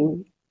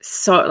packing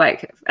so,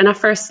 like, enough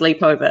for a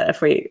sleepover.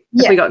 If we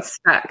got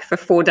stuck for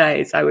 4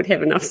 days, I would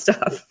have enough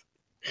stuff.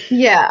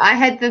 Yeah, I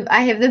have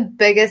the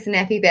biggest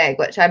nappy bag,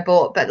 which I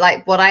bought, but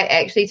like what I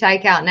actually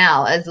take out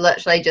now is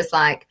literally just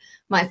like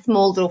my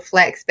small little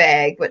flex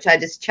bag, which I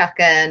just chuck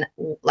in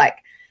like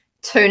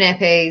 2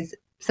 nappies,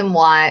 some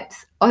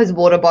wipes, his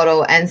water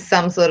bottle, and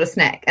some sort of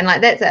snack, and like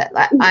that's it.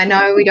 Like, I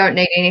know we don't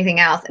need anything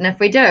else, and if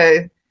we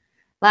do,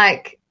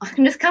 like, I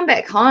can just come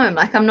back home.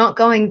 Like, I'm not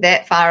going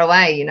that far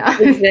away,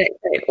 Exactly.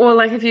 Or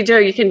like, if you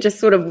do, you can just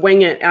sort of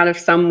wing it out of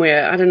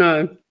somewhere. I don't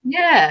know.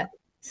 Yeah,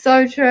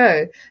 so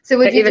true.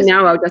 So even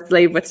now, I'll just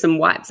leave with some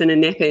wipes and a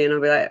nappy, and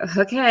I'll be like,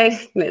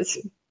 okay, let's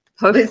see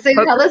how this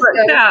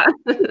works out.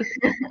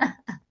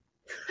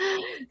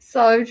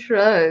 So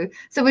true.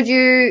 So would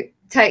you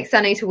take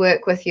Sunny to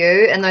work with you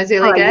in those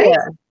early days?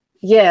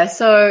 Yeah,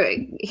 so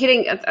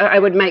I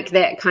would make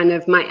that kind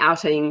of my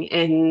outing,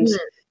 and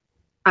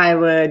I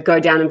would go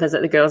down and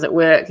visit the girls at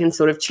work and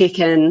sort of check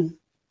in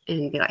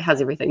and be like,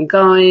 how's everything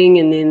going?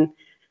 And then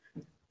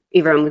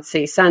everyone would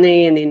see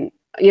Sunny, and then,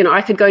 you know,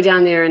 I could go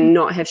down there and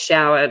not have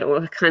showered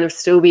or kind of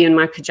still be in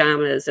my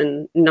pajamas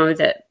and know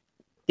that,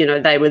 you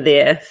know, they were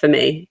there for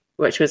me,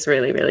 which was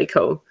really, really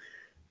cool.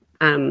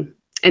 And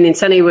then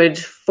Sunny would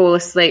fall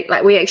asleep.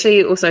 Like, we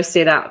actually also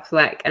set up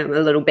like a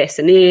little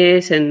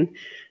bassinet, and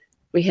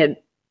we had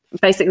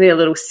basically a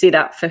little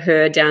setup for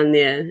her down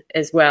there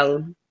as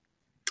well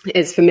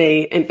as for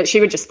me. But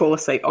she would just fall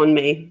asleep on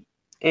me.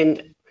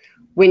 And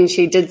when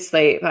she did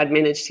sleep, I'd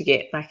managed to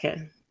get like I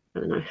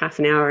don't know, half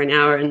an hour,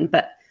 in.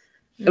 But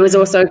it was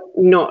also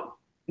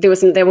there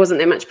wasn't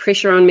that much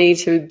pressure on me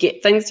to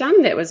get things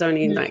done. That was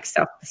only like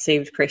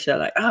self-perceived pressure,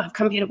 like, oh, I've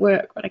come here to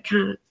work, but I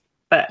can't.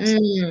 But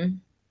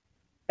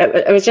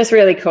it was just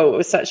really cool. It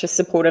was such a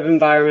supportive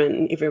environment,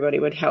 and everybody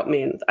would help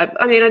me. And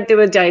I mean, there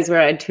were days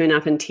where I'd turn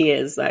up in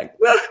tears, like,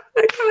 well,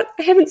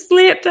 I haven't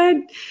slept.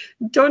 I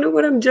don't know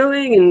what I'm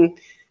doing. And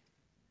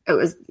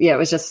it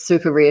was just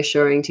super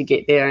reassuring to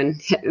get there. And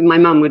my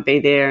mum would be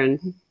there,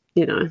 and,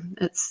 you know,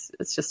 it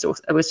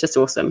was just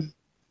awesome.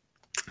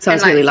 So I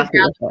was really lucky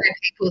with it.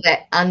 People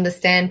that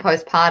understand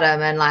postpartum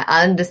and like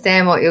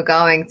understand what you're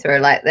going through,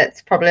 like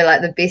that's probably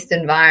like the best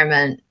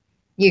environment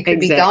you could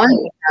be going,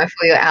 you know,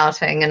 for your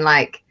outing. And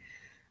like,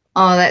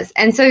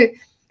 and so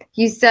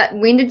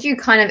when did you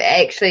kind of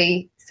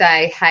actually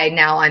say, hey,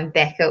 now I'm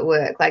back at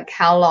work? Like,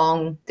 how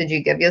long did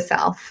you give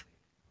yourself?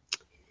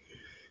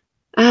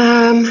 We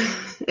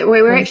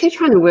were actually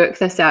trying to work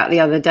this out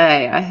the other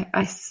day.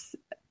 I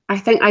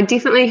think I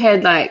definitely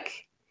had like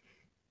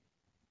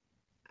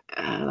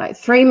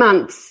 3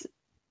 months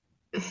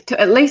to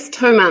at least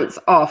 2 months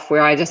off,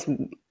 where I just,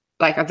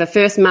 like, the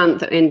first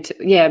month, and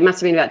it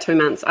must have been about 2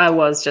 months, I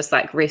was just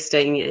like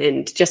resting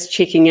and just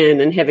checking in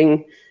and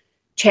having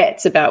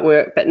chats about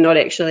work, but not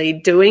actually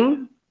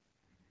doing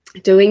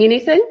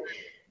anything.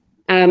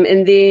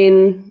 And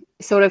then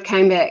sort of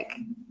came back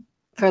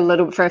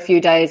for a few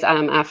days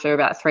after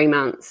about 3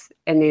 months,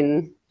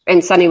 and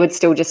Sunny would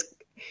still just,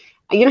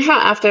 you know how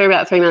after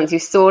about 3 months you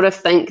sort of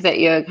think that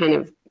you're kind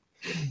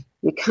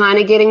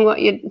of getting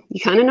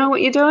you kind of know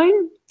what you're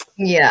doing.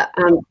 Yeah.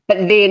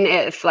 But then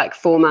at like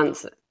 4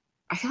 months,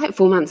 I feel like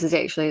 4 months is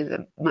actually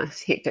the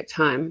most hectic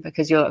time,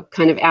 because you're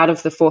kind of out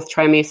of the fourth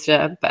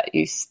trimester, but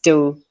you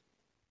still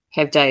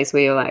have days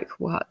where you're like,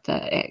 what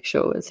the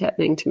actual is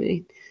happening to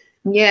me?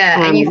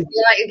 Yeah. And you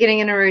feel like you're getting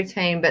in a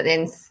routine,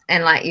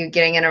 and like you're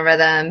getting in a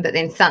rhythm, but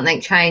then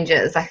something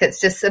changes. Like,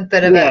 it's just a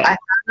bit of it. I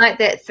found like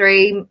that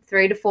 3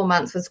 to 4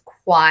 months was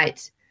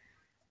quite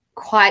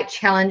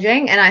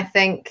challenging. And I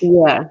think,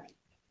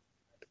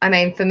 I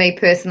mean, for me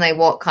personally,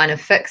 what kind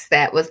of fixed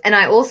that was, and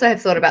I also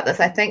have thought about this,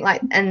 I think,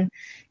 like, and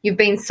you've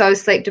been so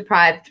sleep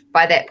deprived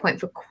by that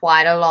point for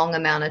quite a long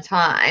amount of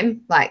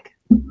time, like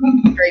 3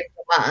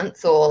 4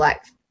 months, or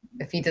like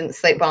if you didn't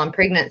sleep well in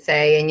pregnancy,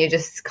 and you're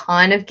just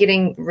kind of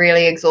getting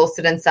really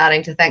exhausted and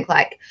starting to think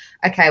like,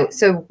 okay,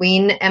 so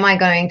when am I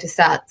going to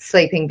start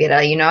sleeping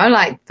better? You know,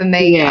 like for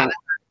me,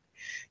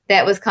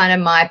 that was kind of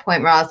my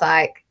point where I was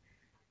like,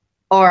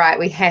 all right,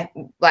 we have,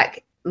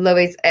 like,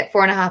 Louis at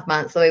 4.5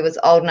 months, Louis was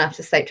old enough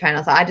to sleep train. I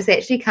was like, I just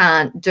actually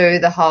can't do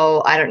the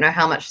whole, I don't know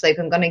how much sleep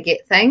I'm going to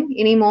get thing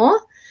anymore.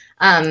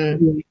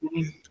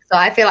 So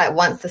I feel like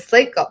once the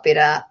sleep got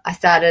better, I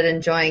started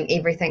enjoying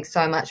everything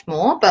so much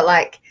more. But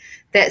like,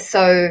 that's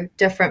so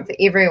different for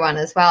everyone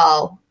as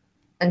well,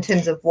 in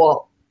terms of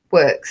what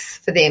works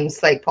for them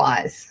sleep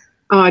wise.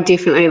 Oh,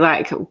 definitely.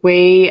 Like,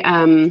 we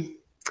are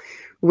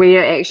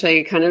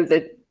actually kind of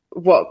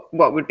what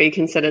would be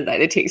considered like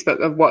the textbook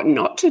of what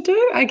not to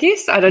do, I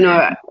guess. I don't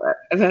know.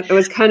 It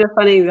was kind of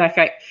funny. Like,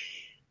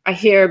 I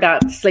hear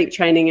about sleep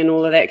training and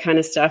all of that kind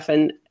of stuff,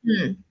 and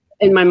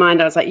in my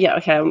mind I was like, yeah,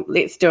 okay,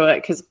 let's do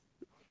it. Because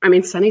I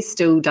mean, Sunny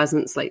still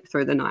doesn't sleep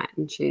through the night,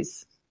 and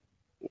she's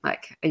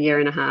like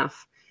 1.5 years,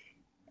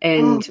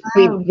 and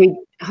we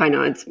I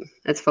know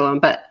it's full on,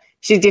 but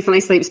she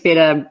definitely sleeps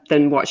better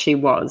than what she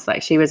was.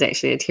 Like, she was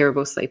actually a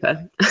terrible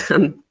sleeper.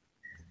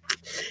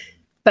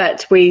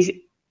 But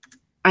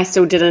I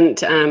still didn't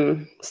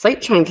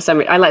sleep train for some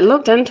reason. I like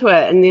looked into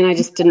it, and then I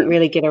just didn't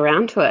really get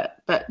around to it.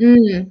 But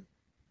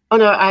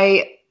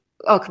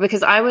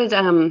because I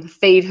would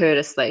feed her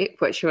to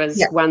sleep, which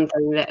was one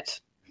thing that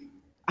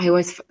I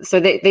always. So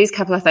these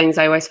couple of things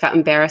I always felt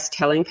embarrassed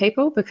telling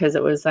people, because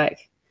it was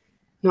like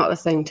not the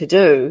thing to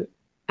do.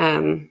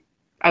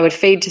 I would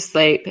feed to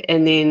sleep,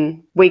 and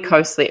then we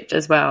co-slept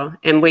as well,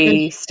 and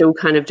we still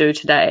kind of do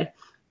today.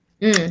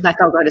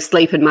 Like, I'll go to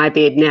sleep in my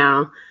bed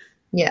now.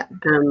 Yeah.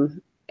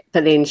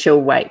 But then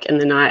she'll wake in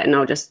the night, and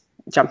I'll just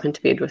jump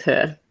into bed with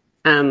her.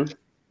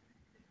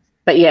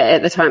 But yeah,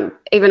 at the time,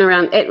 even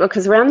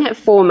because around that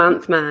 4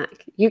 month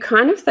mark, you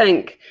kind of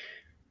think,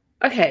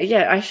 okay,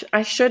 yeah,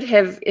 I should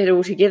have it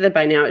all together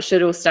by now. It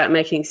should all start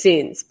making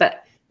sense.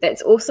 But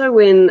that's also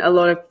when a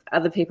lot of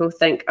other people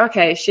think,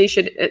 okay,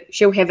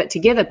 she'll have it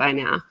together by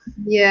now.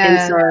 Yeah.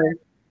 And so,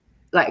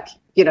 like,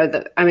 you know,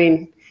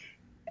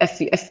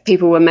 if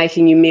people were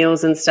making you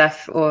meals and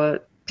stuff, or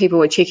people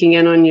were checking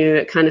in on you,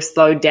 it kind of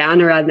slowed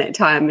down around that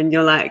time, and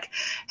you're like,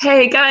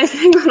 hey guys,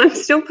 hang on, I'm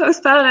still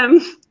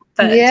postpartum.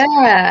 But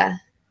yeah.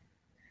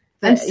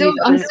 I'm still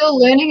kind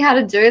learning how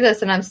to do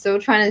this, and I'm still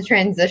trying to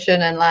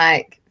transition and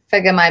like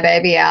figure my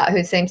baby out,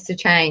 who seems to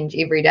change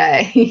every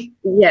day.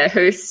 yeah,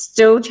 who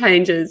still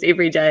changes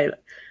every day.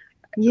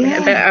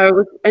 Yeah.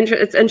 But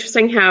it's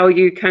interesting how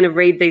you kind of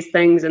read these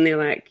things and they're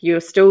like, you're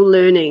still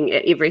learning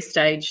at every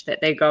stage that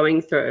they're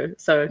going through.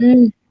 So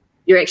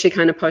you're actually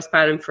kind of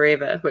postpartum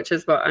forever, which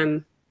is what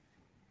I'm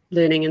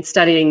learning and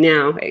studying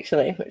now,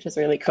 actually, which is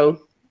really cool.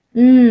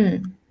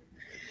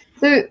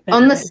 So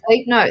on the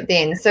sleep note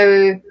then,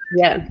 so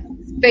yeah,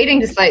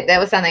 feeding to sleep, that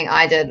was something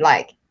I did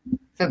like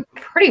for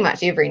pretty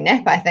much every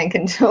nap, I think,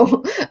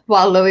 until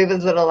while Louis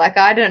was little. Like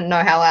I didn't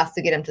know how else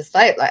to get him to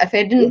sleep. Like if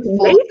he didn't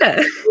fall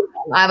asleep,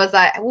 I was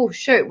like, oh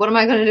shoot, what am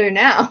I going to do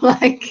now?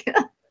 Like,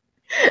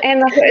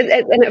 and like,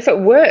 and if it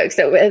works,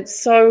 it's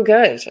so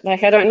good.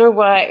 Like I don't know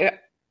why.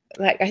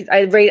 Like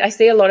I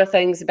see a lot of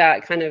things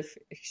about kind of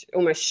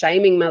almost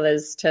shaming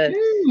mothers to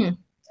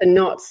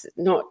not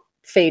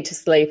feed to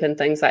sleep and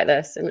things like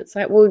this, and it's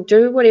like, well,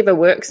 do whatever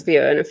works for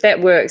you, and if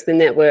that works, then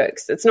that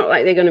works. It's not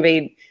like they're going to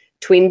be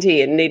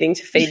 20 and needing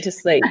to feed to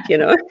sleep, you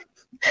know.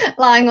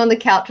 Lying on the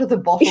couch with a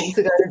bottle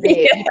to go to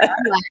bed.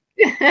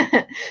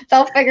 Like,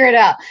 they'll figure it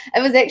out.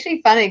 It was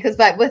actually funny because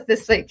like with the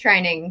sleep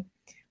training,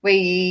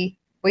 we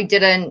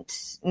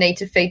didn't need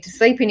to feed to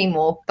sleep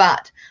anymore,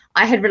 but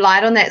I had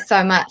relied on that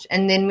so much.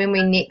 And then when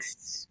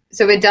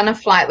we'd done a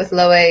flight with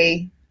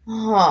Louis,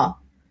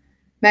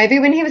 maybe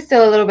when he was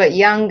still a little bit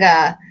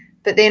younger,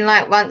 but then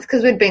like once,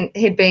 because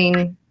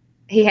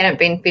he hadn't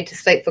been fed to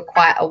sleep for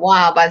quite a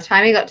while. By the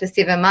time he got to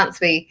 7 months,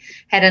 we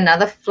had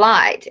another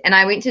flight, and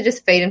I went to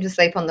just feed him to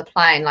sleep on the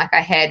plane like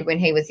I had when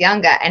he was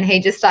younger, and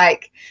he just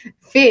like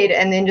fed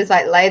and then just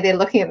like lay there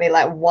looking at me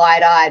like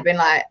wide-eyed, being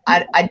like,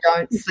 I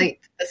don't sleep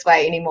this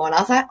way anymore. And I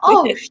was like,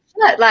 oh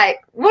shit, like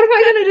what am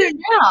I going to do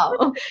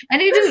now?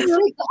 And he didn't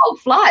sleep the whole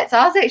flight, so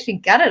I was actually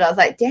gutted. I was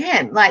like,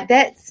 damn, like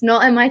that's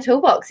not in my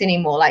toolbox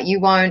anymore. Like you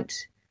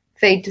won't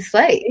feed to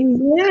sleep.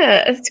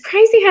 Yeah, it's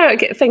crazy how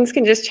things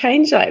can just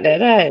change like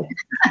that, eh?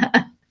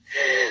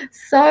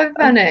 So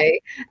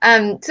funny.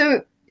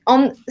 So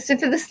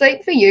for the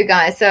sleep for you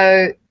guys,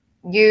 so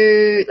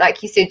you,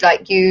 like you said,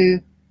 like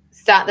you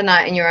start the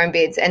night in your own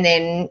beds and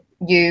then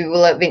you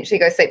will eventually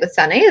go sleep with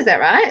Sunny, is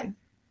that right?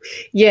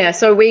 Yeah,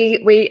 so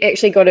we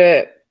actually got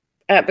her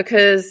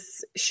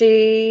because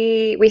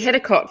we had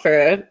a cot for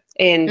her,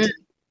 and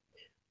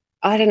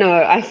I don't know,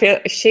 I feel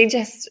she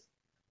just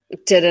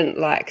didn't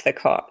like the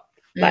cot.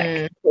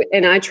 Like,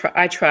 and I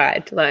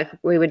tried, like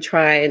we would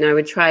try, and I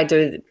would try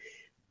to do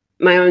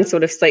my own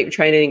sort of sleep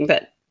training,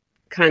 but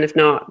kind of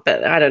not,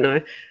 but I don't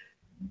know.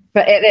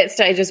 But at that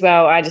stage as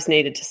well, I just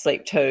needed to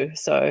sleep too.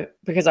 So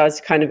because I was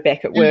kind of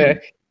back at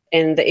work,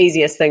 and the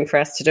easiest thing for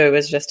us to do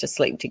was just to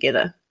sleep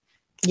together.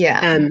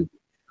 Yeah.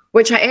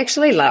 Which I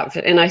actually loved,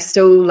 and I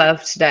still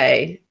love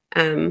today.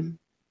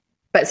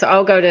 But so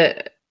I'll go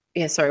to,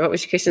 sorry, what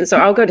was your question? So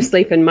I'll go to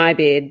sleep in my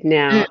bed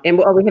now, and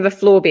we have a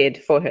floor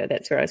bed for her.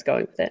 That's where I was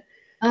going with it.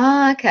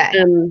 Oh, okay.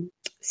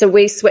 So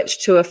we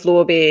switched to a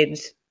floor bed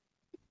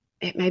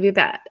at maybe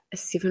about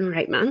 7 or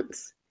 8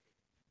 months.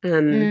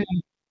 I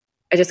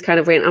just kind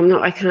of went,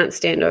 I can't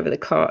stand over the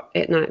cot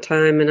at night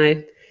time, and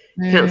I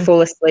can't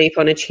fall asleep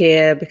on a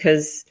chair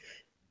because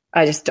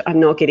I'm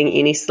not getting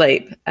any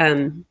sleep.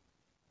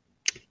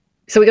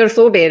 So we got a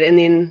floor bed, and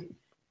then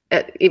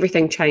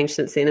everything changed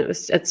since then.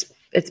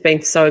 It's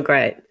been so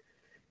great.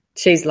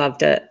 She's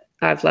loved it.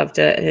 I've loved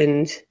it.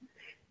 And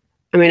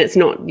I mean, it's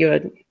not your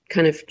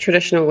kind of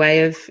traditional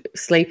way of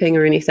sleeping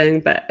or anything,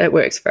 but it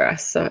works for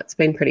us. So it's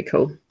been pretty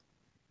cool.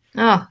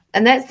 Oh,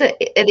 and at the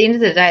end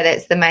of the day,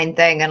 that's the main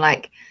thing. And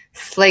like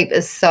sleep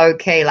is so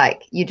key.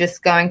 Like you're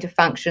just going to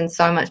function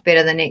so much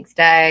better the next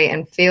day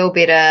and feel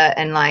better.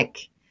 And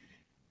like,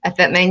 if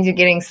it means you're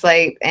getting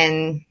sleep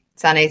and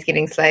Sunny's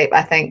getting sleep,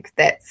 I think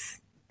that's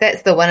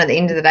the one at the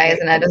end of the day,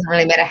 isn't it? It doesn't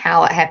really matter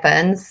how it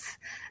happens.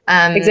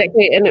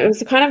 Exactly. And it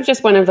was kind of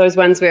just one of those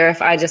ones where if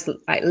I just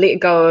like let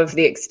go of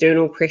the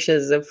external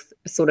pressures of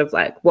sort of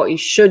like what you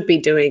should be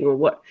doing or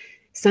what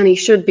Sunny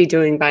should be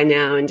doing by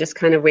now, and just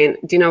kind of went,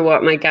 do you know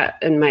what, my gut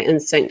and my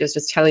instinct is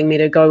just telling me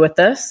to go with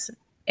this,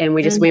 and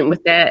we just went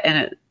with that.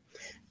 And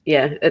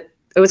it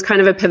was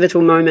kind of a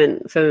pivotal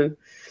moment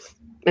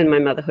in my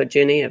motherhood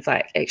journey of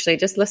like, actually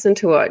just listen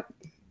to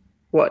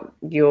what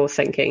you're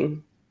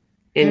thinking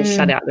and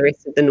shut out the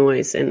rest of the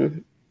noise,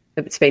 and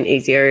it's been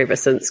easier ever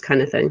since,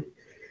 kind of thing.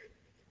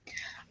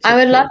 I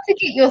would love to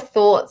get your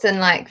thoughts and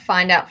like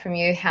find out from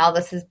you how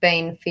this has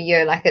been for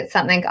you. Like it's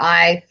something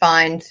I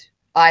find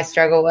I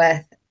struggle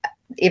with.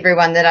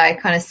 Everyone that I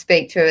kind of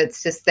speak to,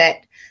 it's just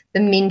that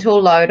the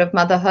mental load of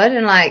motherhood,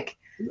 and like,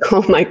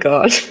 oh my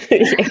God.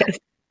 Yes.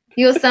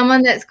 You're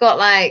someone that's got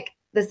like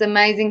this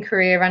amazing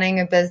career running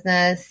a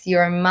business.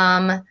 You're a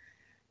mum.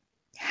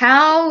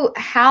 How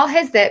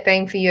has that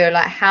been for you?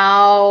 Like,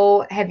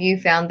 how have you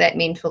found that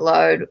mental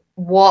load?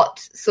 What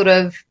sort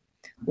of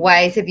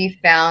ways have you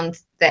found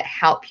that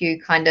help you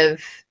kind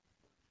of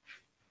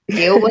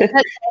deal with it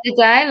day to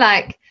day?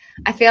 Like,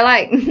 I feel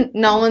like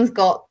no one's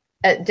got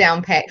it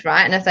down packed,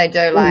 right? And if they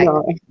do, like,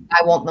 No.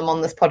 I want them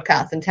on this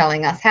podcast and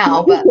telling us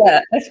how. But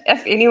Yeah,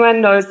 if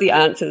anyone knows the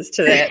answers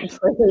to that,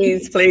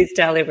 please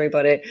tell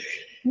everybody.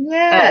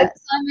 yeah,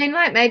 so I mean,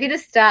 like, maybe to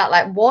start,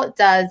 like, what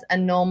does a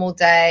normal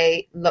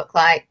day look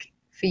like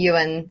for you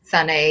and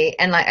Sunny?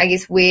 And, like, I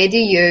guess, where do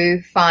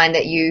you find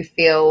that you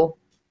feel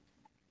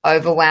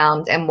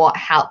overwhelmed, and what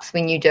helps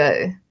when you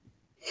do?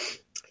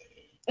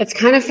 It's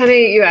kind of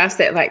funny you asked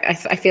that. Like,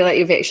 I feel like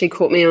you've actually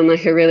caught me on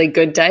like a really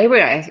good day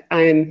where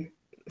I'm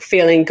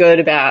feeling good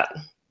about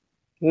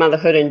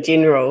motherhood in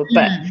general,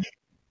 but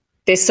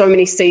there's so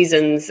many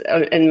seasons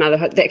in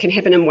motherhood that can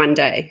happen in one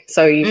day.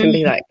 So you can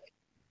be like,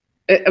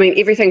 I mean,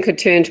 everything could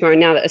turn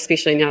tomorrow,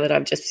 especially now that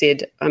I've just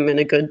said I'm in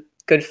a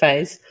good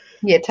phase.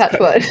 Yeah, touch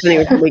wood.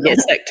 We get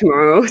sick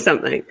tomorrow or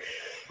something.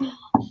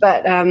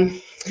 But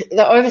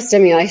the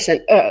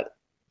overstimulation,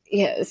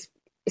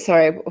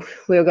 sorry,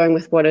 we were going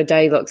with what a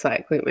day looks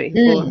like, weren't we?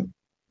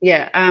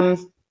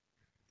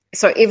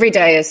 So every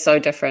day is so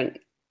different.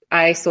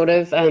 I sort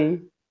of,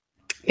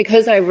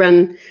 because I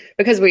work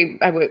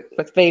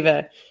with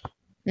Viva,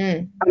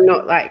 I'm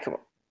not like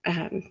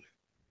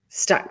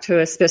stuck to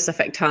a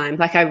specific time.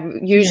 Like, I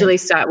usually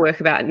start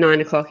work about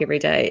 9 o'clock every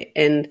day,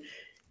 and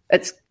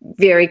it's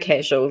very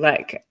casual.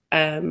 Like,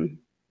 I'm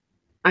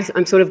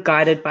sort of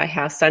guided by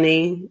how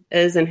Sunny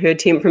is and her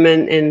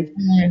temperament and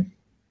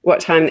what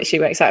time that she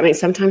wakes up. I mean,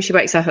 sometimes she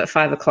wakes up at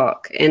 5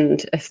 o'clock,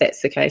 and if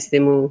that's the case,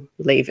 then we'll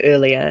leave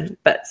earlier.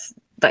 But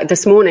like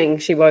this morning,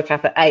 she woke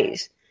up at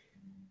 8,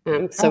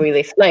 so we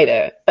left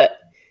later. But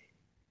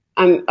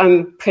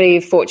I'm pretty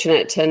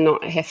fortunate to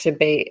not have to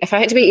be. If I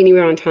had to be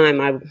anywhere on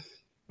time,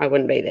 I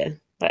wouldn't be there.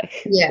 Like,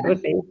 it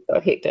would be so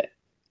hectic.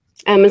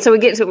 And so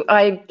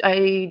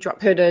I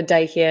drop her to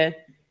daycare,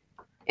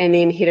 and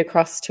then head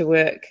across to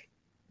work,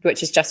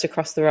 which is just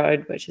across the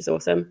road, which is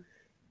awesome.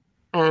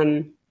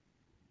 And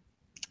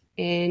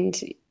then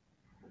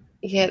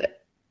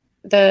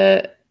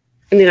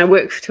I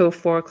work till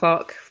 4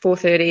 o'clock,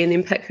 4:30, and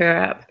then pick her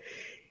up.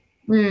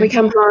 We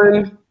come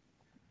home.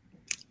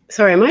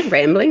 Sorry, am I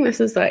rambling?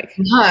 This is like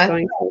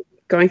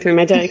going through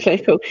my day. Okay,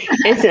 cool.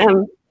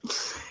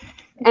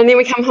 And then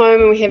we come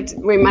home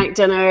and we make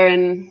dinner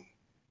and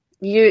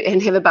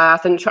have a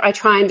bath, and I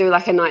try and do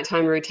like a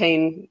nighttime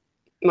routine.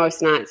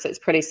 Most nights it's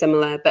pretty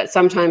similar, but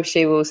sometimes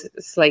she will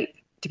sleep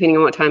depending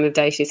on what time of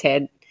day she's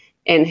had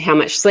and how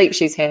much sleep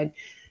she's had.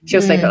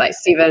 She'll sleep at like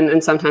 7,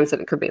 and sometimes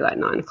it could be like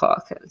 9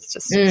 o'clock. It's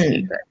just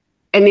secret.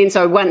 And then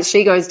so once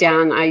she goes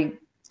down, I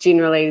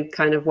generally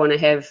kind of want to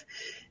have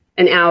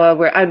an hour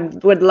where I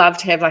would love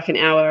to have like an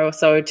hour or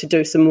so to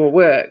do some more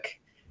work.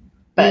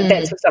 But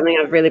that's something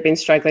I've really been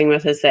struggling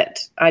with, is that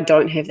I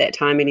don't have that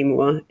time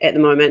anymore at the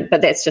moment.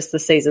 But that's just the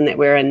season that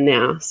we're in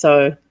now.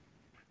 So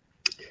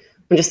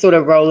I'm just sort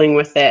of rolling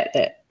with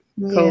that.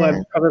 Cool,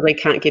 I probably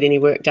can't get any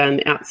work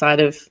done outside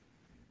of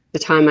the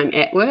time I'm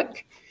at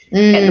work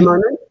at the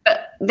moment.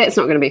 But that's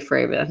not going to be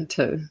forever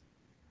too.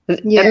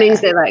 It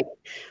means that, like,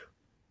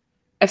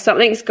 if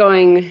something's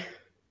going,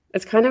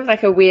 it's kind of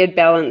like a weird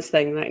balance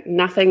thing. Like,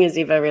 nothing is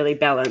ever really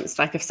balanced.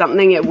 Like, if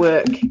something at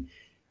work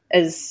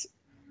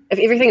if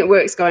everything at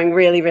work's going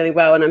really, really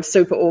well and I'm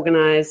super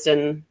organized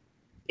and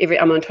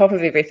I'm on top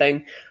of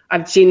everything,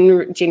 I've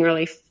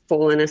generally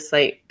fallen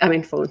asleep. I mean,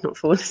 not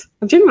fallen asleep.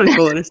 I've generally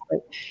fallen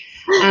asleep.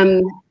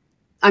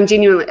 I'm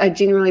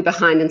generally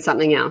behind in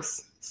something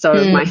else. So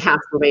my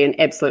house will be an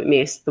absolute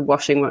mess. The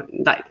washing,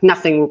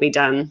 nothing will be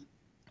done.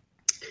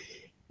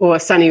 Or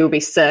Sunny will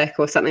be sick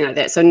or something like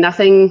that. So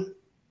nothing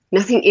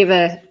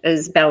ever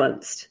is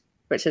balanced,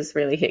 which is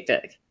really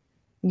hectic.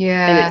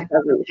 Yeah. And it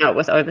doesn't help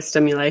with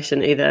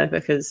overstimulation either,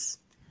 because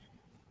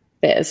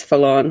that is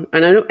full on.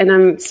 And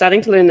I'm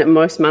starting to learn that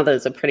most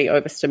mothers are pretty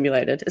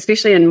overstimulated,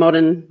 especially in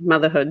modern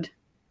motherhood.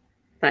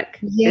 Like,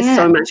 there's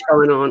so much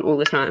going on all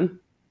the time.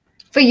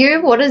 For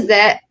you, what is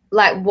that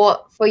like?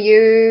 What for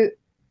you?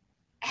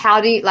 How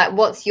do you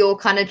what's your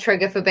kind of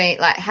trigger for being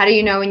like? How do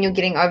you know when you're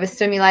getting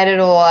overstimulated,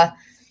 or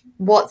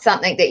what's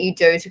something that you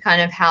do to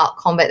kind of help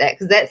combat that?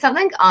 Because that's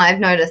something I've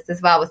noticed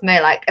as well with me.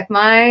 Like, if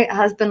my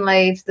husband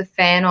leaves the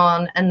fan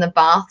on in the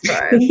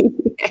bathroom,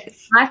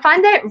 I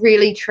find that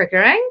really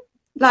triggering.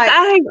 Like,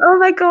 same. Oh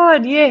my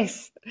God,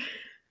 yes.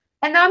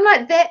 And I'm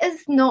like, that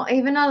is not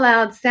even a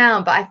loud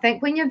sound. But I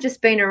think when you've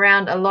just been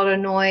around a lot of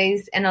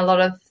noise and a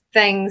lot of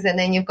things, and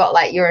then you've got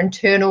like your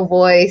internal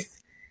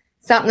voice,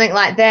 something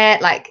like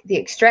that, like the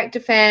extractor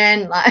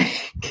fan,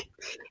 like.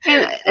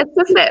 And it's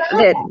just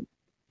that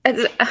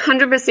it's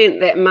 100%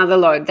 that mother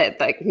load that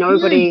like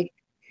nobody,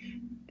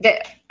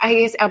 that I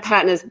guess our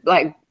partners,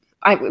 like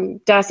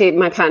Darcy,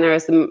 my partner,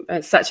 is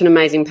such an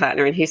amazing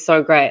partner, and he's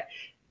so great.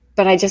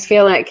 But I just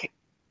feel like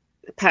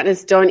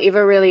partners don't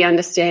ever really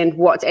understand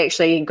what's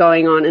actually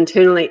going on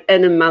internally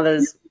in a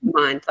mother's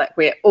mind. Like,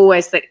 we're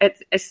always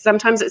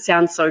sometimes it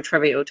sounds so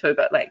trivial too,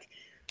 but like,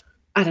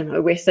 I don't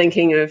know, we're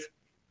thinking of,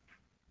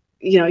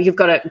 you've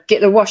got to get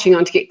the washing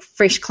on to get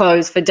fresh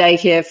clothes for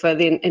daycare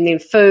and then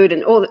food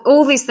and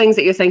all these things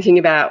that you're thinking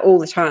about all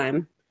the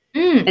time.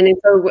 Mm. And then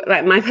so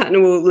like my partner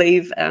will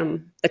leave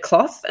the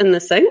cloth in the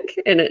sink,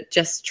 and it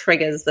just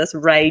triggers this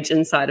rage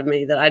inside of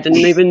me that I didn't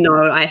even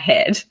know I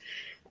had.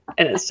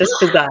 And it's just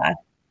bizarre.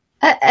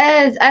 It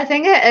is. I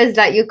think it is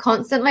that you're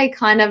constantly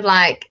kind of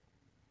like,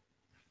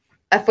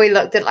 if we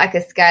looked at like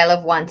a scale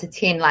of 1 to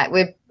 10, like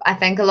I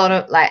think a lot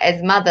of like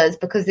as mothers,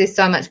 because there's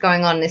so much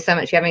going on, there's so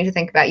much you're having to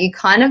think about, you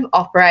kind of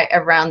operate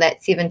around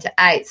that 7 to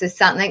 8. So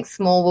something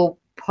small will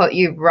put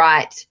you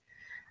right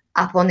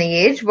up on the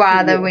edge,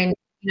 rather when,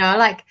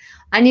 like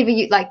I never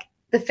like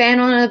the fan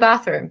on in the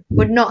bathroom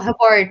would not have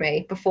worried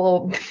me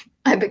before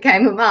I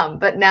became a mum,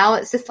 but now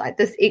it's just like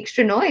this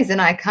extra noise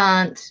and I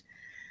can't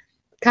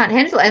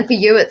handle it. And for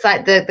you, it's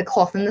like the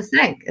cloth in the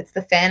sink, it's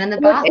the fan in the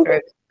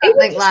bathroom.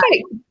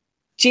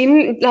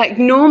 Something like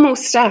normal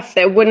stuff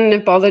that wouldn't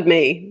have bothered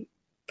me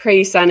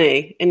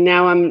pre-Sunny, and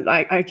now I'm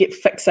like I get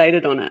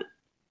fixated on it.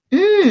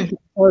 It's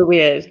so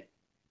weird.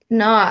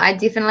 No, I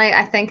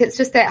think it's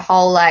just that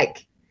whole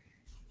like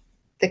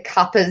the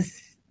cup is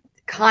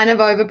kind of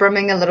over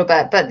brimming a little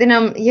bit, but then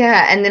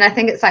and then I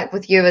think it's like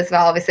with you as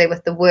well, obviously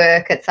with the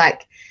work, it's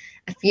like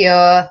if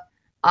you're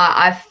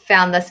I've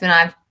found this when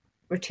I've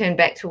returned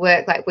back to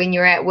work, like when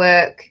you're at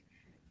work,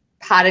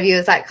 part of you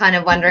is like kind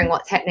of wondering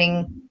what's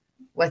happening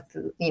with,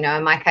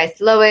 in my case,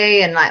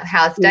 Louis, and like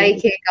how's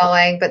daycare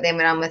going. But then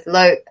when I'm with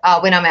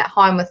when I'm at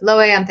home with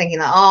Louis, I'm thinking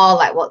like, oh,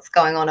 like what's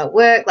going on at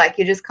work? Like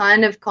you're just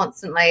kind of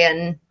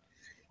constantly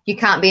you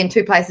can't be in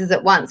two places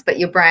at once, but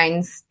your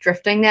brain's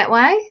drifting that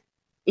way.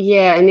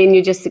 Yeah, and then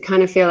you just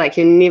kind of feel like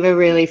you're never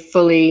really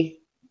fully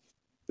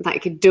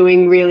like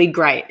doing really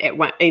great at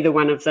either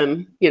one of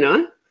them,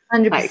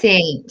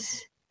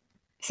 100%.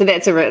 So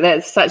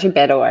that's such a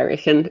battle, I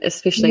reckon,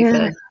 especially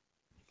for.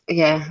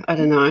 Yeah, I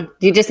don't know.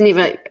 You just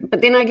never. But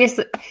then I guess,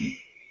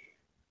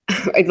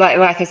 like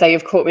I say,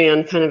 you've caught me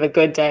on kind of a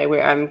good day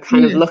where I'm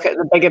kind of look at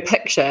the bigger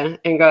picture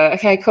and go,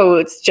 okay, cool.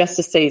 It's just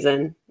a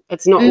season.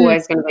 It's not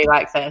always going to be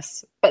like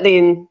this. But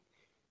then,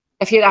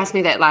 if you'd asked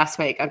me that last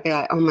week, I'd be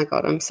like, oh my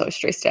God, I'm so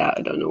stressed out.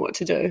 I don't know what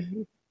to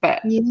do.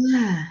 But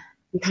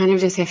you kind of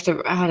just have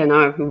to, I don't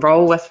know,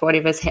 roll with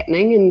whatever's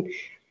happening. And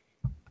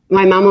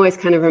my mum always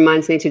kind of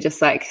reminds me to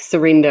just like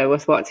surrender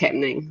with what's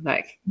happening.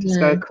 Like just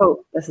go,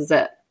 cool, this is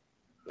it.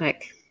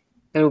 Like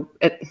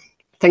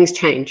things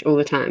change all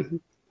the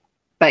time.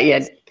 But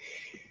yeah,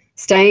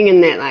 staying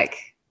in that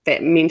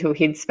that mental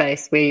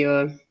headspace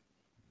where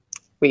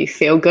you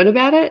feel good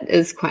about it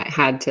is quite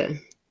hard to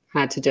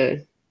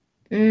do.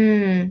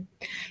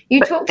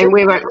 You talked a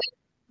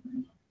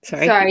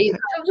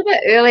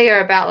bit earlier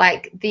about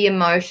like the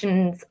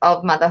emotions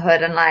of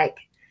motherhood and like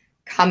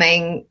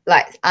coming,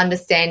 like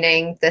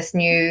understanding this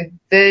new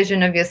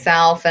version of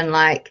yourself, and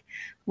like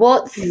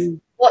what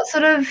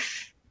sort of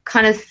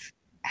kind of,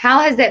 how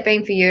has that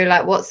been for you?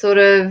 Like what sort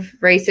of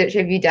research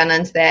have you done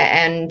into that?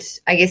 And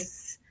I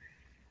guess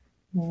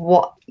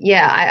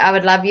I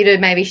would love you to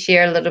maybe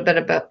share a little bit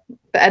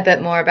a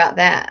bit more about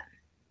that.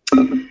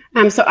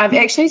 So I've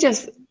actually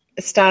just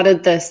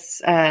started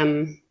this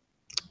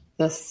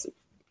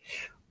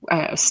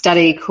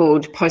study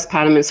called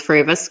Postpartum is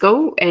Forever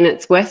School, and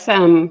it's with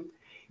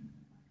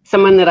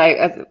someone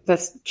that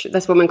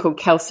this woman called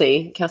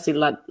Kelsey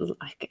Ludd.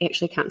 I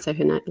actually can't say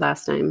her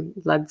last name,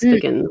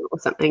 Ludsbergen or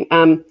something.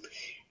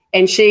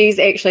 And she's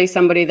actually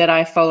somebody that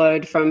I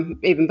followed from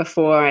even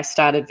before I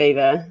started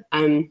Viva.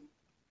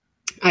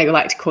 I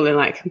like to call her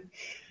like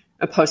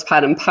a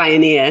postpartum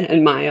pioneer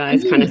in my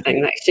eyes, kind of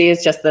thing. Like she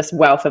is just this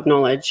wealth of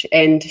knowledge,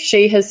 and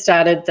she has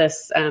started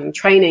this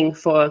training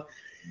for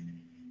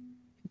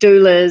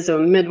doulas or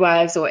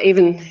midwives, or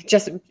even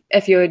just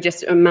if you're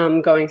just a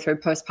mum going through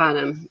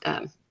postpartum,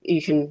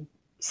 you can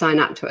sign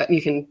up to it.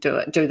 You can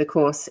do the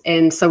course.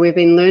 And so we've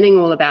been learning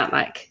all about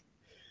like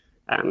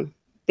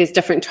there's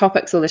different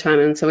topics all the time,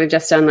 and so we've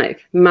just done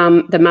like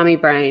the mummy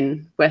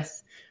brain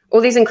with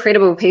all these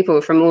incredible people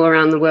from all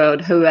around the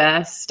world who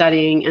are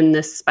studying in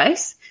this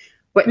space,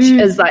 which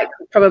is like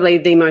probably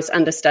the most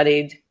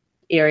understudied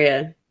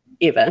area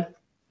ever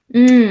for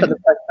the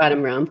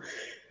postpartum realm.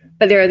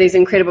 But there are these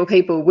incredible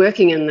people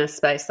working in this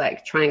space,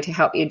 like trying to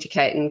help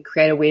educate and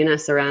create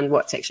awareness around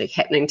what's actually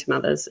happening to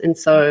mothers. And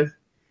so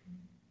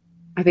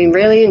I've been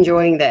really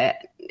enjoying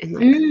that,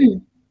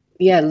 and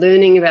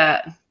learning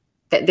about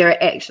that. There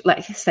are actually,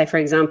 like, say for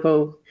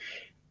example,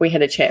 we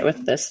had a chat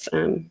with this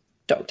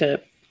Dr.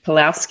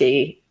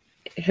 Pulowski,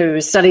 who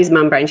studies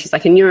mum brain. She's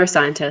like a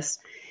neuroscientist,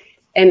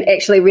 and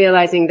actually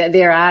realizing that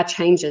there are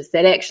changes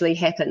that actually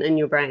happen in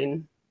your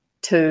brain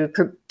to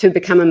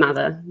become a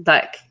mother,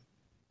 like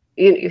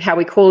how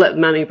we call it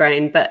mummy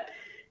brain, but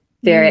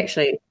they're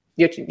actually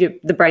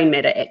the brain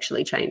matter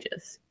actually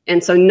changes.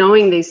 And so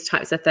knowing these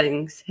types of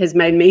things has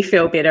made me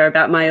feel better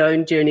about my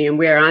own journey and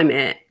where I'm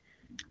at.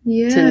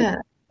 Yeah.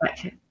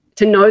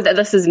 To know that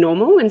this is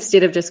normal,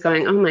 instead of just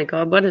going, oh my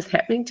God, what is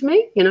happening to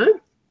me?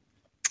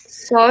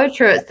 So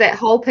true. It's that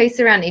whole piece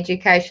around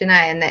education,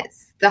 and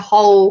that's the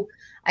whole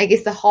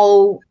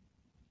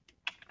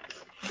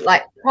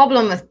like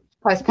problem with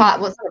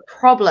postpartum. What's not a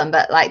problem,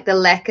 but like the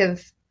lack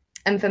of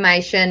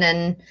information.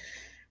 And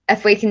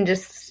if we can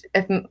just,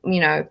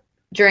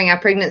 during our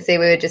pregnancy,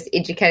 we were just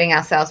educating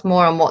ourselves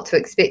more on what to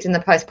expect in the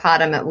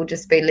postpartum. It will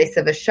just be less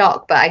of a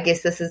shock. But I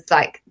guess this is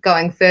like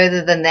going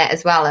further than that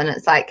as well. And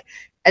it's like,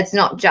 it's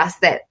not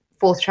just that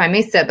fourth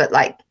trimester, but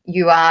like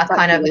you are That's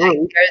kind of, there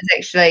is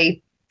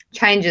actually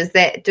changes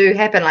that do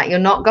happen. Like you're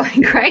not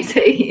going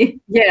crazy.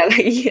 Yeah,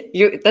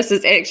 like this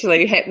is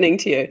actually happening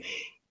to you.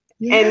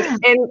 Yeah.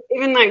 And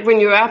even like when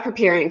you are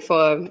preparing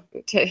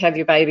to have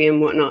your baby and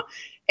whatnot,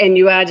 and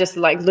you are just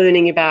like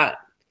learning about,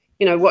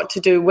 you know, what to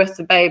do with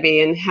the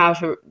baby and how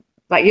to,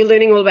 like you're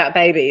learning all about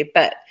baby,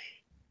 but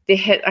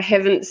I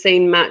haven't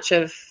seen much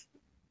of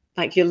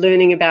like you're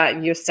learning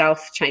about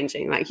yourself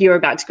changing. Like you're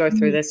about to go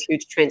through this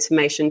huge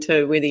transformation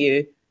too, whether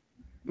you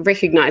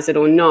recognize it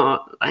or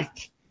not.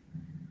 Like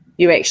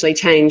you actually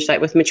change,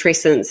 like with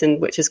matrescence, and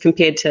which is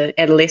compared to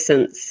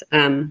adolescence.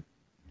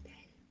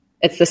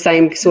 It's the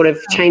same sort of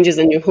changes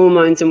in your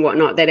hormones and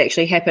whatnot that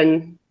actually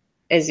happen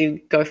as you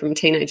go from a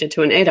teenager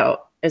to an adult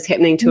is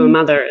happening to a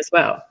mother as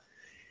well.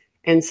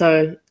 And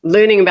so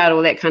learning about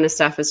all that kind of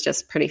stuff is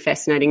just pretty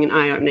fascinating and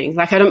eye-opening.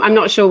 Like I'm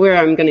not sure where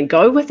I'm going to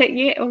go with it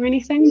yet or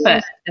anything,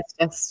 but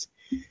it's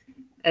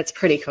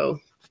pretty cool.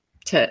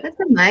 That's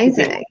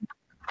amazing.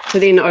 To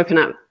then open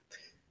up.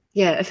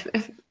 Yeah,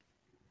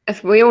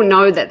 if we all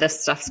know that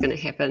this stuff's going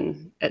to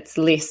happen, it's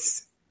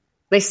less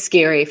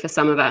scary for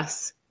some of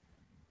us.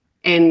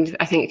 And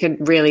I think it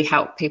could really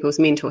help people's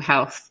mental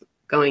health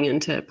going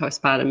into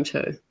postpartum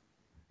too.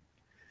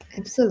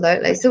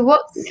 Absolutely. So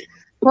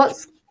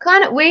what's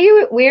kind of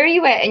where are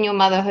you at in your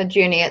motherhood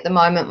journey at the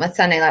moment with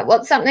Sunny? Like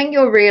what's something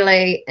you're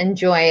really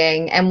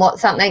enjoying and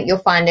what's something you're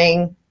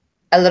finding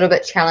a little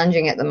bit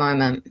challenging at the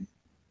moment?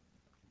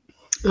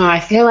 Oh,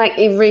 I feel like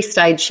every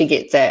stage she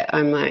gets at,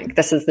 I'm like,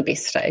 this is the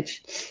best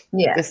stage.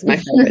 Yeah. This is my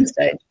favorite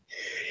stage.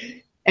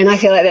 And I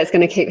feel like that's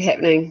going to keep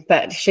happening.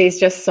 But she's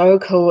just so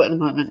cool at the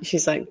moment.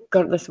 She's like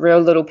got this real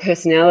little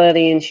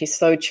personality and she's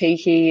so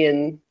cheeky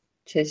and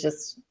she's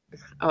just,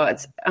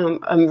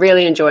 I'm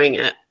really enjoying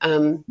it.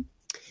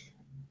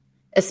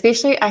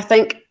 Especially, I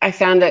think I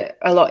found it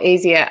a lot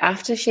easier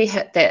after she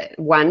hit that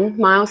one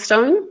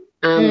milestone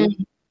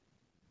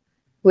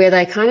where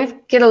they kind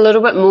of get a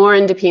little bit more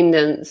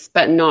independence,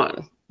 but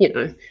not, you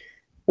know,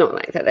 not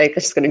like that they're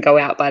just going to go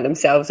out by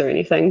themselves or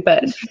anything,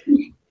 but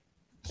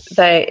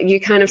you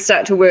kind of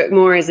start to work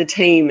more as a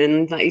team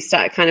and like you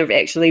start kind of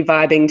actually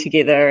vibing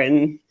together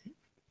and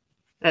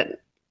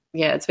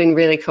it's been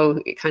really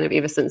cool kind of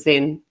ever since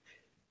then.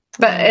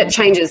 But it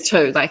changes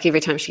too. Like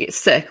every time she gets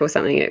sick or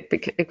something,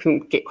 it can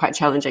get quite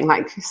challenging.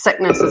 Like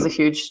sickness is a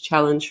huge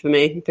challenge for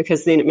me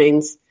because then it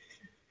means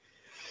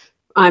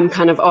I'm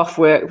kind of off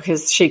work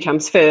because she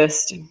comes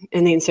first,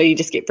 and then so you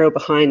just get real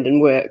behind in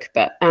work.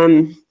 But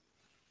I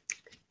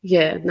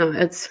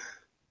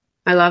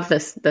love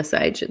this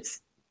age.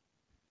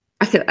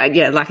 I feel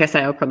like I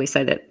say, I'll probably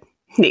say that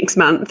next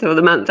month or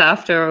the month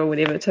after or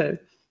whatever too.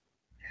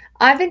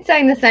 I've been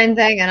saying the same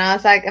thing and I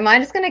was like, am I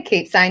just going to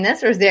keep saying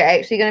this or is there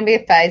actually going to be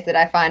a phase that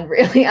I find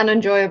really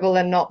unenjoyable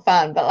and not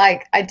fun? But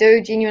like, I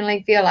do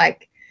genuinely feel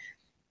like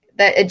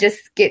that it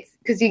just gets,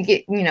 because you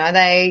get, you know,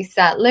 they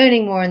start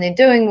learning more and they're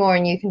doing more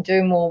and you can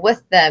do more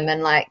with them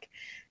and like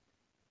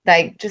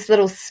they just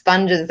little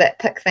sponges that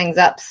pick things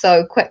up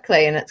so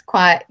quickly and it's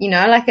quite, you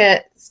know, like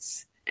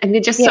and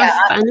they're just so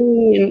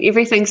funny and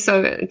everything's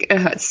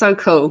it's so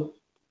cool.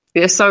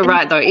 You're so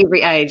right though,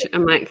 every age.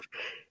 I'm like,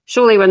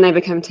 surely when they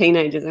become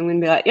teenagers, I'm going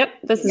to be like, yep,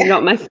 this is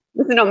not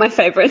my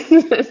favorite.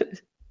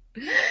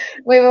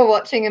 We were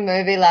watching a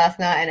movie last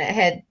night and it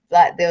had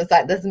like, there was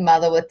like this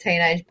mother with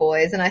teenage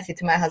boys. And I said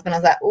to my husband, I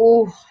was like,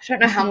 oh, I don't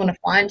know how I'm going to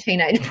find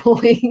teenage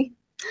boy.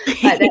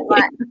 Like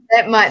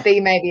that might be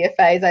maybe a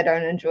phase I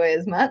don't enjoy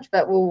as much,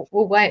 but we'll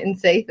wait and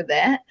see for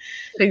that.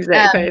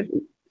 Exactly.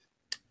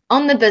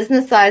 On the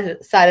business side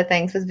of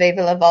things with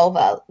Viva La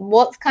Vulva,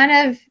 what's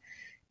kind of,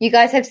 you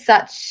guys have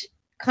such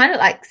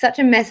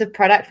a massive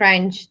product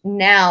range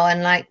now,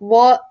 and like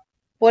what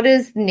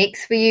is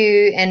next for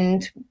you,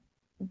 and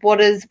what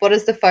is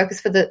the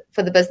focus for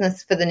the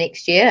business for the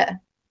next year?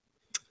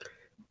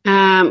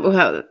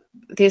 Well,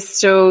 there's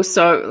still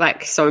so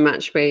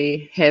much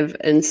we have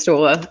in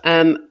store.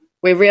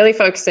 We're really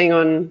focusing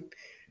on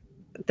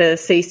the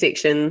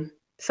C-section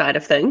side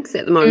of things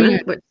at the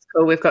moment, which is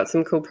cool. We've got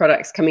some cool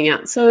products coming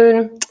out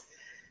soon.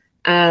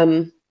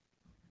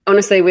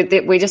 Honestly,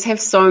 we just have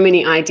so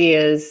many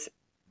ideas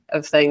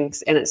of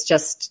things, and it's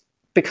just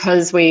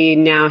because we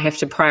now have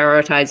to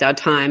prioritize our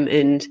time,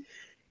 and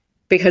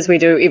because we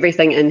do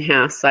everything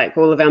in-house, like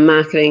all of our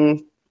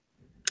marketing,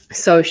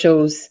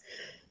 socials,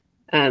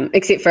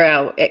 except for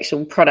our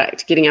actual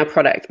product, getting our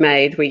product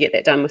made, we get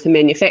that done with a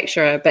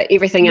manufacturer, but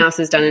everything else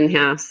is done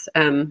in-house.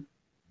 And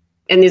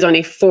there's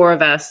only 4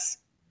 of us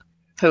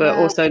who are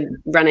also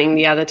running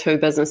the other 2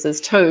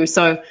 businesses too.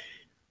 So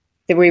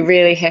we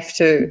really have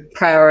to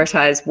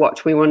prioritize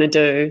what we want to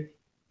do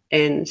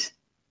and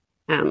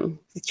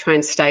try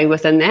and stay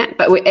within that.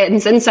 But in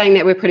saying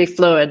that, we're pretty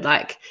fluid.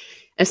 Like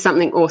if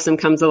something awesome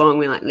comes along,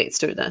 we're like, let's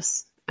do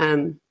this,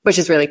 which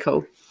is really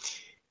cool.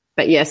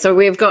 But yeah, so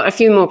we've got a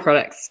few more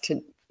products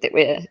that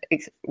we're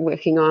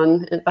working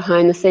on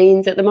behind the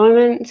scenes at the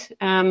moment.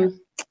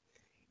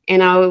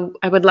 And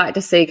I would like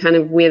to see kind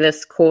of where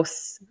this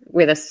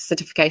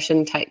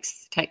certification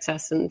takes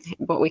us, and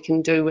what we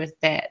can do with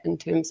that in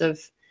terms of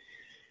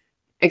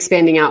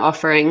expanding our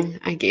offering,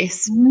 I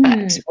guess.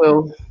 But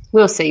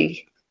we'll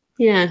see.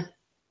 Yeah.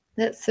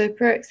 That's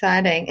super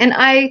exciting. And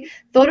I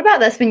thought about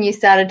this when you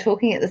started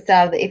talking at the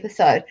start of the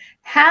episode.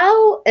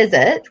 How is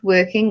it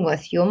working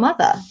with your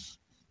mother?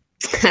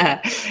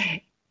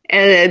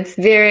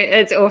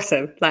 It's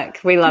awesome.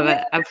 Like, we love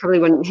it. I probably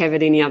wouldn't have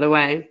it any other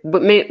way.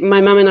 But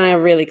my mum and I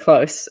are really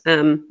close.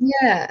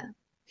 Yeah.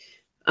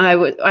 I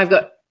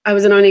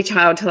was an only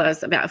child till I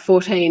was about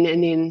 14,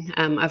 and then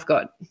I've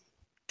got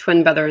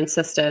twin brother and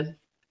sister.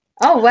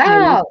 Oh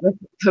wow.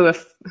 Who are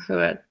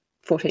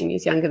 14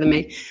 years younger than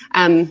me.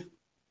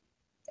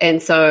 And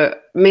so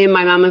me and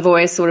my mum have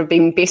always sort of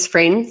been best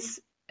friends,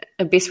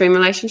 a best friend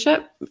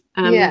relationship.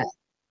 Because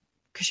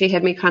she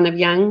had me kind of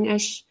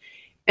youngish.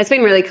 It's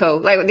been really cool.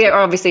 Like, there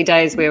are obviously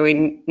days where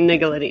we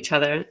niggle at each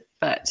other,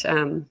 but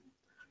no,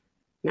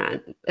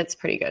 it's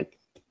pretty good.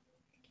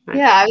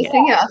 Yeah, I was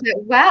thinking, I was like,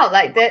 wow,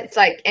 like that's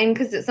like, and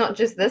because it's not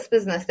just this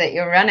business that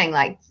you're running,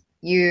 like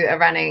you are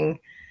running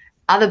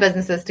other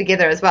businesses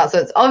together as well. So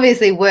it's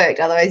obviously worked.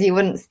 Otherwise you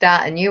wouldn't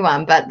start a new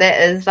one. But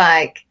that is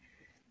like,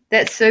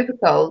 that's super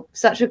cool.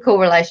 Such a cool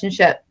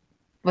relationship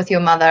with your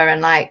mother.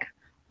 And like,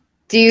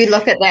 do you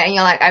look at that and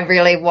you're like, I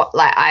really want,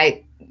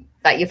 like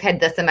you have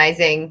this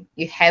amazing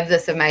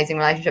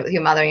relationship with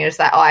your mother, and you're just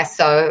like, oh, I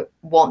so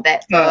want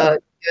that for you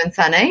and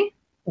Sunny.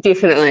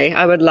 Definitely.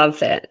 I would love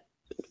that.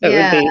 It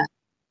would be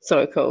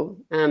so cool.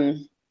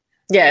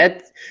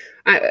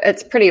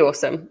 It's pretty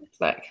awesome.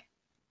 Like,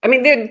 I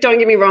mean, don't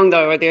get me wrong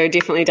though, there are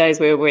definitely days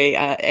where we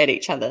are at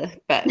each other,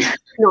 but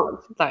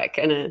not like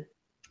in a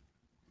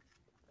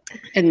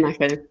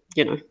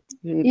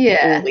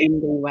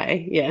all-ending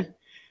way. Yeah.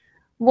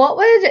 What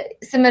would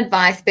some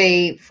advice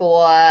be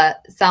for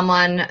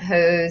someone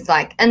who's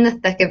like in the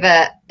thick of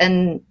it,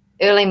 in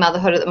early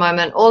motherhood at the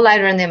moment, or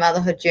later in their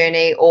motherhood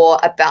journey, or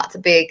about to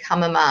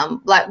become a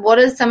mum? Like, what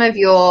are some of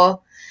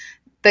your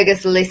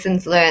biggest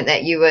lessons learned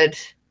that you would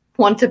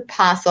want to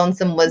pass on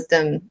some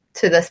wisdom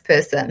to this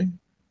person?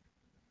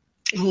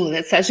 Oh,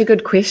 that's such a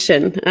good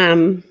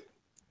question.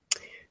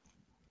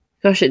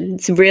 Gosh,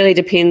 it really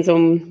depends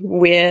on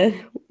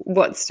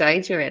what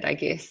stage you're at, I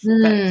guess.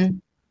 But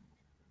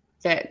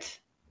that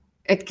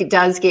it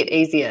does get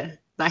easier.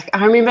 Like,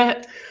 I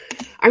remember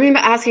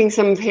asking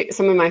some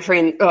of my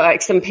friends, or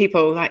like some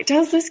people, like,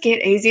 does this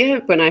get easier?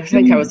 When I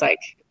think I was like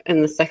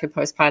in the thick of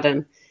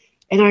postpartum,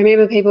 and I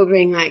remember people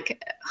being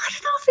like, I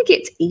don't know if it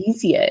gets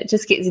easier, it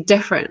just gets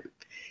different.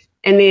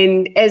 And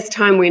then as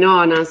time went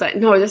on, I was like,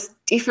 no, this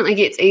definitely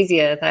gets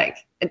easier. Like,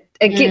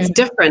 it gets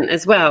different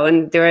as well.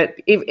 And there are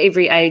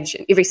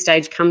every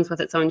stage comes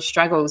with its own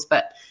struggles.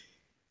 But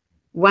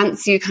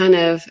once you kind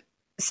of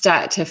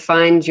start to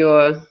find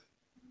your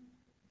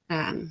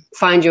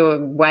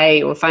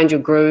way or find your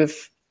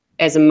groove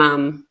as a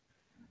mum,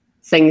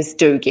 things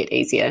do get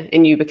easier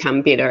and you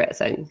become better at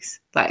things.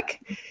 Like,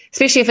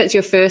 especially if it's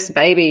your first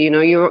baby,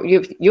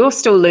 you're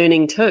still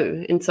learning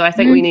too. And so I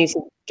think we need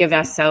to give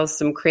ourselves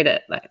some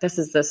credit. Like, this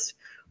is this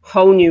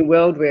whole new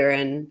world we're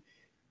in,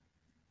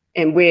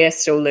 and we're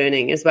still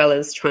learning as well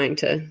as trying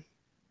to,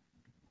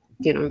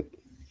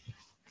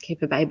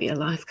 keep a baby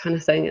alive kind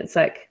of thing. It's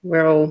like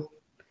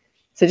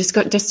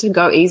just to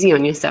go easy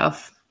on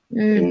yourself,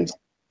 and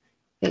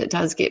that it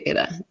does get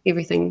better.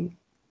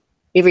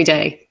 Every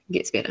day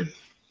gets better.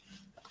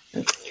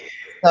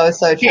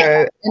 So true.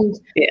 Yeah. And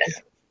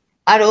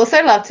I'd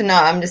also love to know,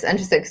 I'm just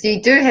interested because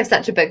you do have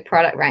such a big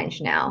product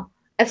range now.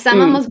 If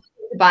someone was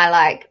to buy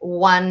like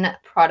one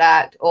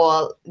product,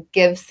 or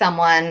give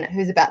someone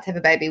who's about to have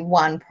a baby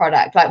one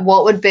product, like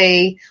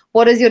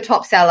what is your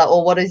top seller,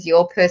 or what is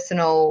your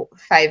personal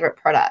favorite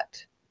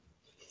product?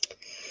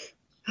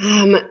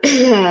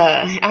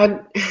 I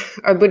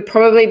would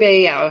probably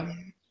be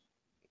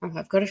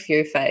I've got a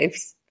few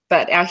faves,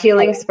 but our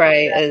healing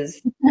spray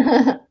is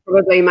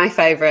probably my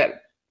favorite,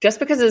 just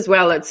because as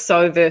well it's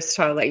so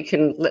versatile. Like, you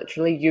can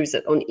literally use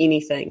it on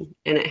anything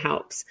and it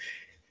helps.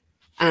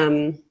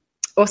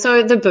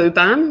 Also, the Boo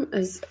Balm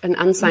is an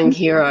unsung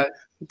hero.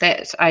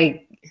 That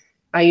I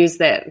use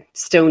that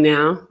still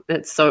now.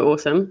 It's so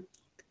awesome.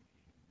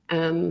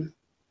 And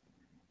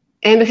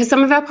because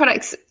some of our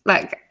products,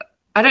 like,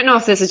 I don't know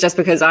if this is just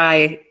because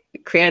I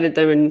created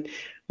them and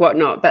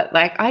whatnot, but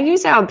like, I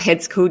use our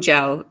Pads Cool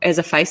Gel as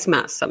a face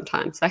mask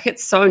sometimes. Like,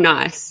 it's so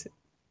nice,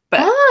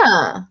 but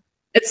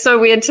it's so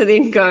weird to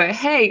then go,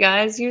 hey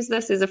guys, use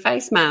this as a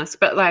face mask.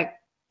 But like,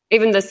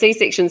 even the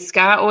C-section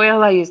scar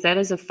oil, I use that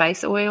as a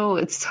face oil.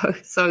 It's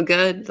so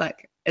good,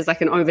 like as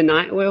like an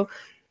overnight oil.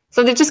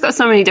 So they've just got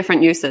so many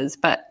different uses.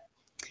 But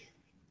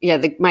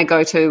yeah, my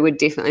go-to would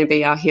definitely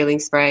be our healing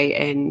spray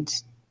and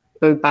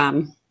Boo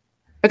Balm,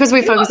 because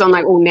we focus on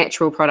like all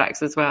natural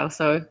products as well.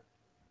 So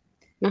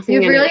nothing.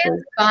 You've really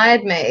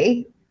inspired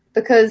me,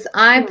 because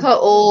I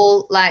put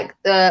all like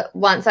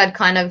once I'd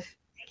kind of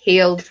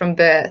healed from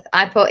birth.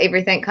 I put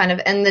everything kind of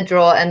in the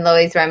drawer in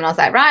Louie's room, and I was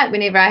like, right,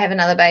 whenever I have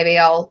another baby,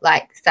 I'll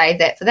like save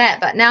that for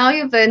that. But now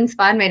you've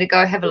inspired me to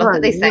go have a look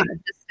at these things and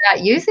to start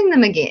using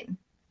them again.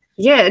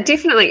 Yeah,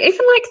 definitely.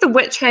 Even like the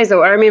witch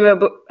hazel. I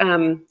remember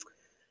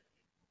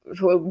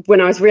when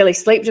I was really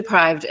sleep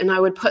deprived, and I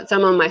would put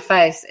some on my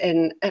face,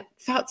 and it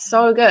felt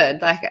so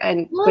good. Like,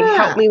 and would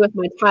help me with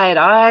my tired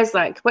eyes.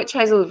 Like, witch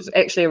hazel is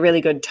actually a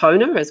really good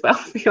toner as well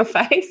for your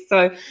face.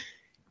 So,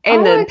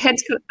 and the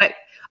pads. Like,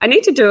 I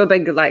need to do a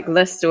big like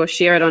list or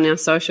share it on our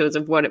socials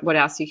of what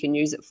else you can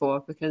use it for,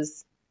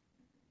 because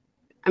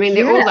I mean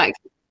they're all like,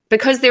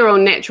 because they're all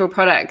natural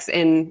products,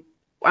 and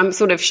I'm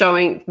sort of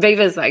showing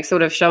Viva's like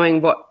sort of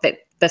showing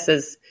this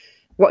is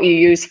what you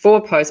use for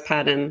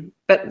postpartum,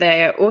 but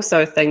they are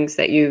also things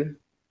that you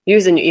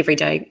use in your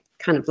everyday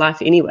kind of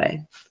life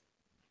anyway.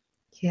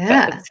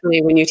 Yeah. But it's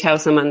really when you tell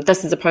someone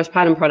this is a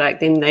postpartum product,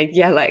 then they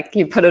like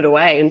you put it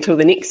away until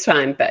the next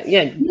time. But keep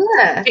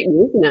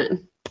using it.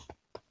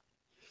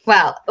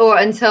 Well, or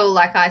until,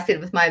 like I said,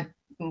 with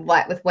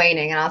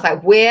weaning, and I was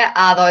like, where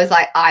are those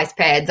like ice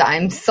pads?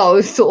 I'm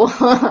so sore.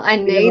 I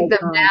need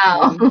them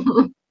now.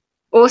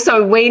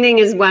 Also, weaning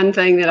is one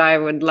thing that I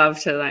would love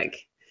to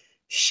like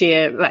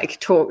share, like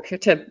talk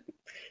to.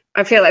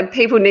 I feel like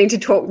people need to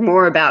talk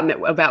more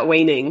about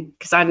weaning,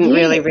 because I didn't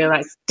really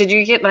realize. Did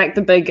you get like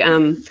the big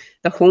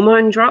the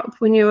hormone drop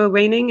when you were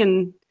weaning?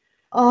 And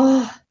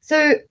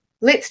so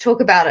let's talk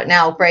about it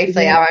now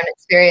briefly, our own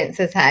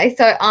experiences. Hey,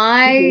 so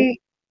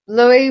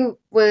Louis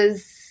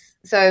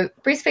so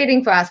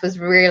breastfeeding for us was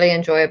really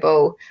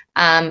enjoyable.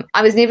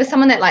 I was never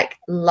someone that like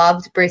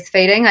loved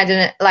breastfeeding.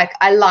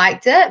 I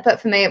liked it,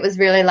 but for me it was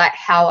really like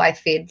how I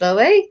fed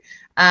Louis.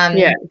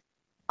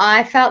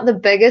 I felt the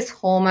biggest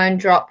hormone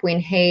drop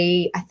when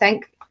he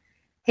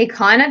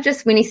kind of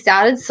just, when he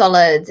started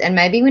solids, and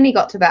maybe when he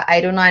got to about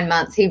 8 or 9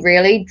 months, he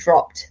really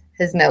dropped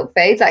his milk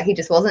feeds. Like, he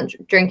just wasn't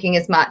drinking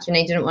as much, and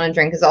he didn't want to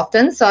drink as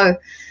often. So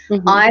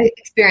I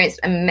experienced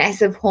a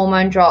massive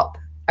hormone drop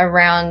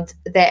around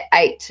that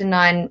 8 to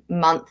 9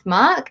 month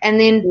mark. And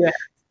then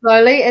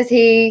slowly, as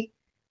he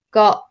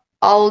got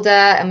older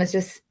and was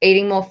just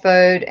eating more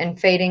food and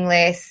feeding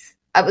less,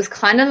 it was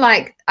kind of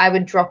like I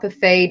would drop a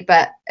feed,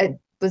 but it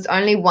was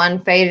only one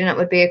feed, and it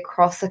would be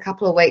across a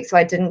couple of weeks, so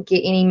I didn't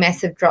get any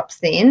massive drops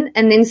then.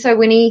 And then so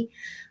when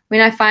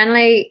I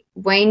finally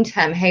weaned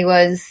him,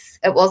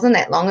 it wasn't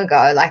that long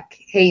ago, like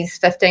he's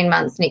 15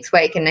 months next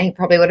week, and he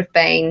probably would have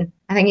been,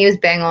 I think he was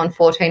bang on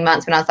 14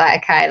 months when I was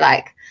like, okay,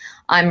 like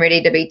I'm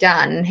ready to be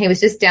done. And he was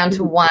just down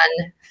to one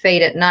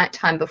feed at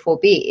nighttime before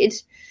bed.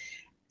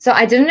 So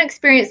I didn't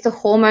experience the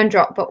hormone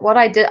drop, but what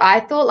I did,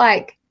 I thought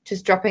like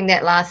just dropping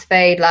that last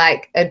feed,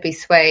 like it'd be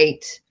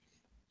sweet,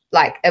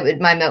 like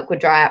my milk would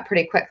dry out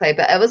pretty quickly.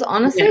 But it was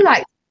honestly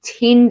like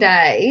 10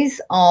 days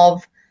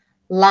of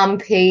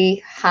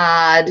lumpy,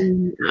 hard.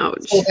 I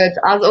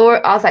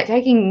was like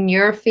taking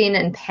Nurofen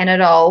and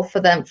Panadol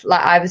for them.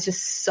 Like, I was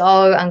just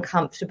so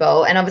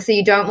uncomfortable. And obviously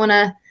you don't want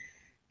to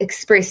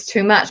express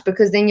too much,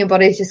 because then your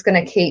body's just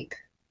going to keep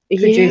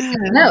producing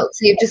milk.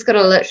 So you've just got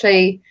to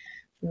literally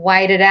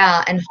wait it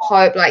out and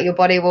hope like your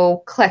body will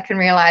click and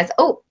realize,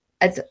 oh,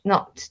 it's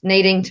not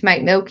needing to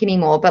make milk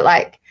anymore. But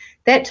like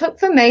that took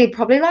for me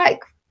probably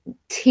like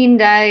 10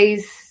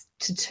 days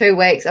to 2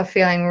 weeks of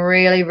feeling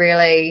really,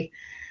 really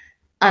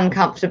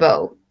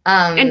uncomfortable.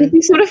 And did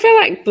you sort of feel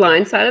like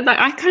blindsided? Like,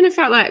 I kind of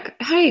felt like,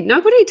 hey,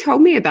 nobody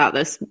told me about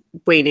this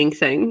weaning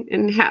thing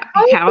and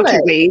how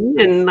to wean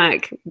and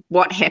like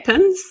what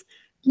happens.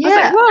 I was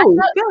like, whoa,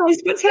 guys,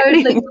 what's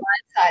happening?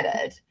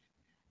 Blindsided.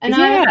 And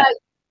I was like,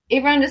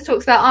 everyone just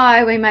talks about,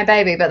 I wean my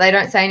baby, but they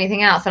don't say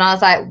anything else. And I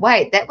was like,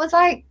 wait, that was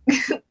like,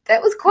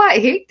 that was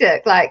quite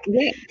hectic. Like,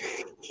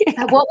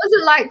 what was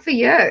it like for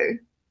you?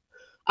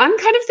 I'm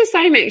kind of the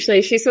same,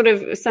 actually.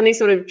 Sunny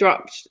sort of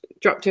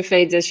dropped her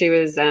feeds as she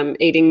was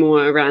eating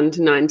more around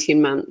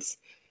 9-10 months.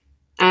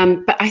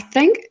 But I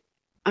think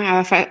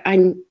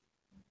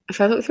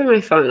if I look through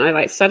my phone, I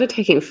like started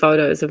taking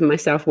photos of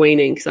myself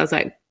weaning, because I was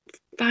like,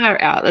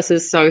 far out, this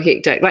is so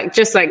hectic. Like,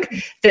 just like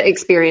the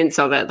experience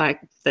of it,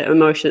 like the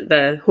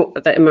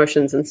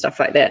emotions and stuff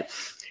like that.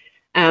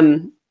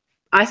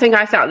 I think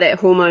I felt that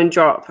hormone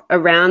drop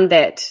around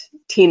that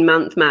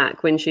 10-month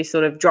mark, when she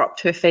sort of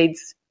dropped her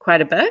feeds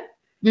quite a bit.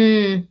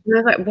 And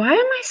I was like, why am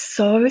I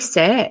so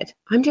sad?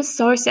 I'm just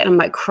so sad. I'm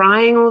like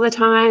crying all the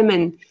time.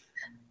 And I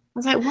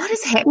was like, what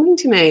is happening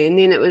to me? And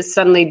then it was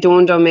suddenly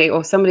dawned on me,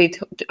 or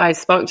I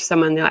spoke to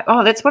someone, they're like,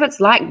 oh, that's what it's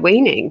like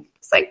weaning.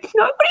 It's like,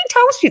 nobody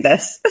tells you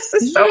this. This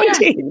is so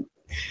intense.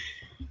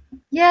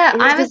 Yeah,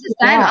 I was the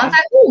same. I was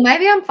like, oh,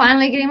 maybe I'm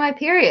finally getting my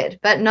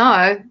period. But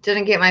no,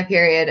 didn't get my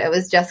period. It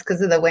was just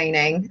because of the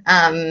weaning.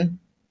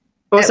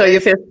 Also,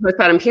 your first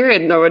postpartum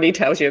period, nobody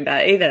tells you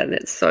about either.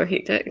 That's so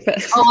hectic.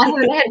 I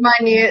haven't had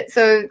mine yet,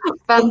 so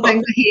fun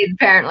things ahead,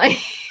 apparently.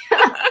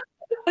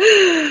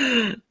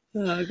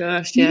 Oh,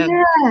 gosh, yeah.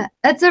 Yeah,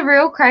 it's a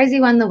real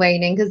crazy one, the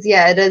weaning, because,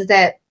 it is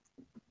that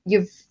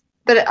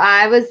but it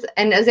was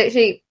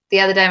actually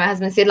the other day my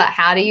husband said, like,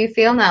 how do you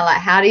feel now? Like,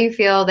 how do you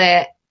feel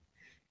that,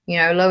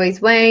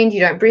 Louis weaned, you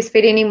don't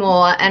breastfeed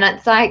anymore? And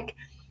it's like,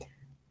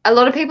 a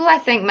lot of people, I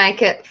think,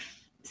 make it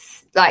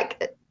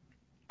like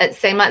it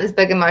seemed like this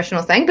big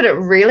emotional thing, but it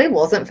really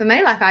wasn't for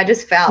me. Like I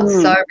just felt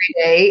so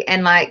ready,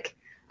 and like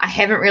I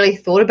haven't really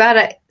thought about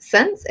it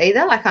since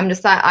either. Like I'm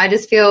just like, I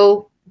just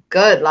feel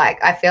good.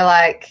 Like I feel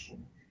like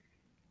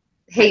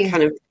he's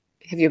kind of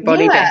have your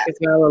body back as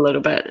well a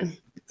little bit.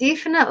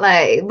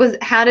 Definitely.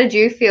 How did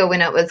you feel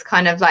when it was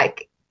kind of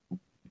like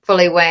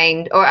fully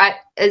weaned? Or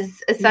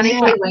is Sunny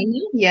fully weaned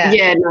now?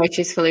 Yeah, no,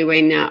 she's fully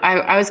weaned now.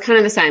 I was kind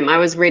of the same. I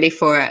was ready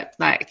for it.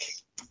 Like,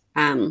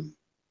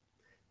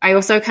 I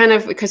also kind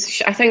of,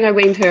 because I think I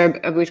weaned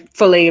her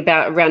fully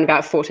around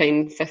about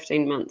 14,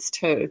 15 months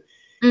too.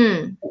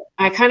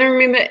 I kind of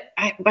remember,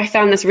 I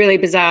found this really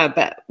bizarre,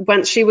 but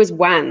once she was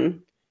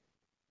 1,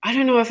 I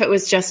don't know if it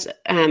was just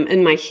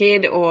in my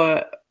head,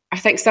 or I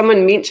think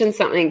someone mentioned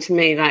something to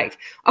me like,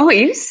 oh, are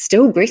you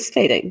still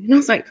breastfeeding? And I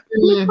was like,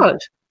 oh my God,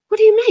 what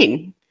do you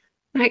mean?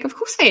 Like, of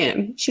course I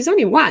am. She's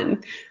only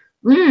 1.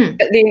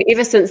 But then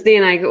ever since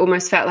then, I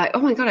almost felt like, oh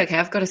my God, okay,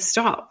 I've got to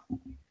stop.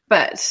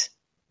 But,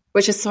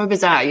 which is so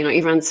bizarre, you know,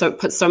 everyone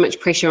puts so much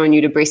pressure on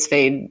you to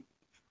breastfeed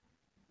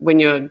when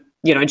you're,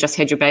 you know, just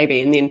had your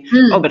baby, and then,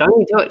 but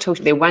only do it till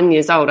they're 1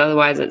 year old.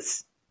 Otherwise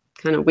it's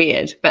kind of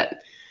weird. But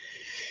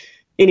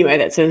anyway,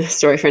 that's a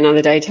story for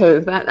another day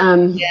too. But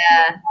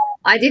yeah,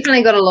 I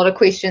definitely got a lot of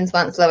questions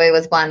once Louis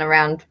was 1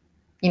 around,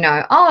 you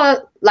know, oh,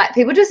 like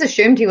people just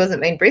assumed he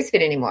wasn't being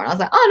breastfed anymore. And I was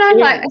like, oh no,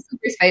 like I still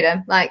breastfeed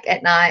him. Like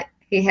at night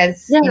he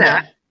has, you know.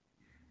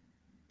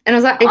 And I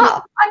was like,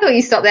 oh, I thought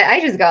you stopped that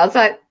ages ago. I was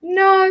like,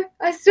 no,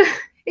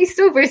 he's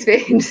still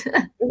breastfed.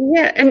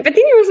 Yeah, but then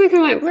you were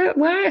thinking like,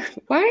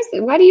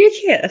 why do you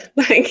care?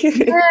 Like,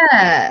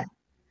 yeah.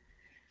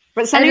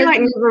 But Sunny like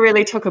never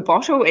really took a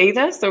bottle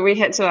either, so we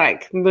had to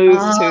like move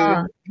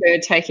to her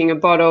taking a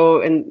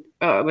bottle, and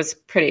it was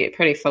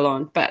pretty full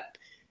on. But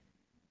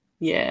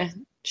yeah,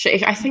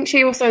 I think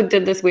she also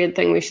did this weird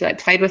thing where she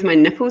like played with my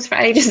nipples for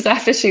ages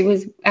after she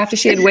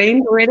had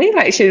weaned already.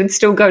 Like she would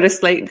still go to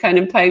sleep kind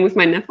of playing with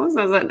my nipples.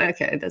 I was like,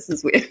 okay, this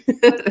is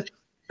weird.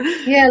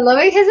 Yeah,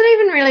 Louis hasn't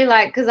even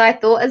really because I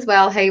thought as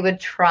well he would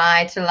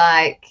try to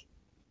like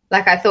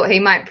I thought he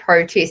might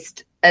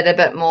protest it a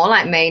bit more,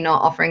 like me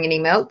not offering any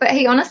milk, but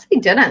he honestly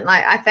didn't.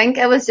 Like I think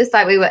it was just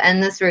like we were in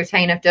this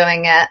routine of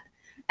doing it,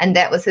 and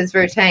that was his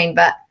routine,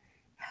 but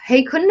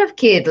he couldn't have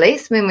cared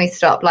less when we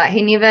stopped. Like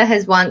he never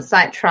has once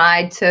like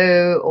tried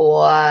to,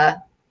 or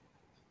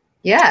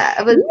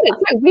it was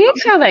it's like weird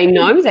how they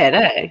know that,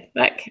 eh?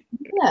 Like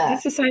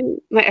it's the same.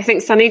 Like I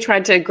think Sunny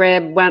tried to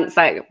grab once,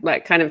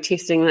 like kind of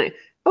testing, like,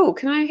 oh,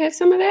 can I have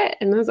some of that?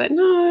 And I was like,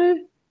 no.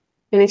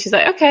 And then she's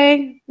like,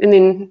 okay, and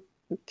then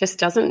just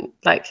doesn't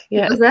What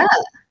was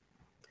that?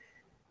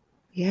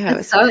 Yeah,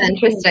 it's so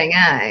interesting,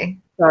 eh?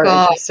 So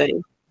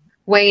interesting.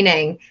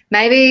 Weaning.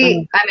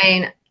 Maybe I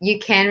mean you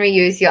can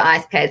reuse your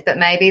ice pads, but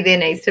maybe there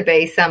needs to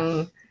be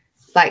some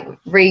like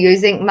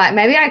reusing. Like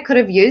maybe I could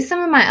have used some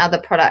of my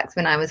other products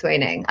when I was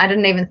weaning. I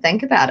didn't even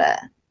think about it.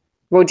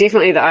 Well,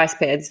 definitely the ice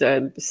pads,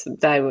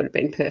 they would have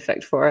been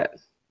perfect for it.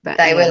 But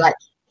they were like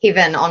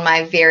heaven on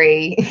my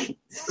very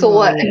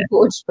sore and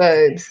gorged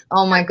boobs.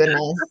 Oh my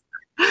goodness.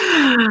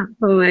 Oh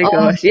my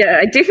gosh. Yeah,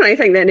 I definitely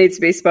think that needs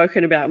to be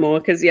spoken about more,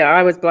 because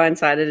I was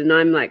blindsided, and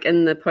I'm like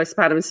in the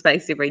postpartum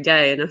space every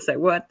day, and I was like,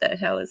 what the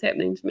hell is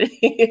happening to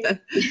me?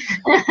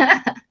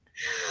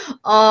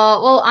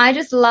 Oh, well, I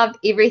just love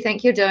everything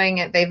you're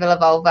doing at Viva La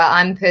Vulva.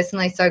 I'm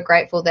personally so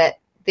grateful that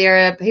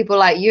there are people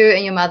like you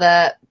and your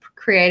mother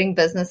creating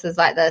businesses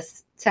like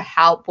this to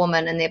help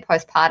women in their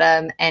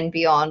postpartum and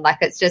beyond. Like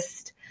it's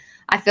just,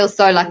 I feel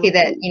so lucky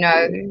that, you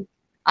know,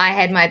 I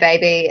had my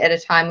baby at a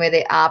time where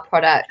there are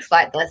products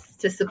like this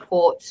to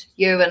support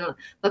you and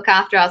look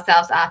after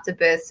ourselves after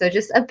birth. So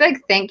just a big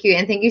thank you,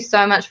 and thank you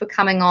so much for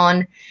coming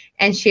on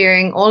and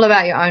sharing all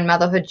about your own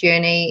motherhood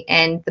journey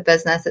and the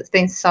business. It's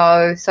been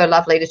so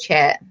lovely to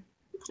chat.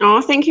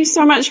 Oh, thank you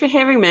so much for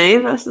having me.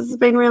 This has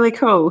been really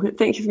cool.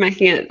 Thank you for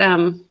making it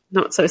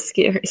not so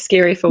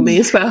scary for me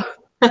as well.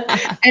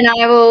 And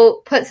I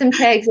will put some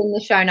tags in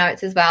the show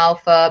notes as well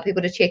for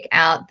people to check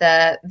out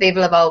the Viva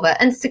La Vulva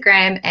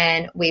Instagram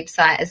and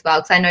website as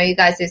well, because I know you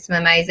guys do some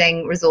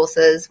amazing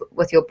resources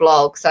with your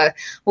blog. So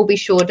we'll be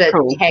sure to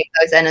tag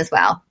those in as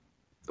well.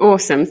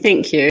 Awesome.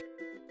 Thank you.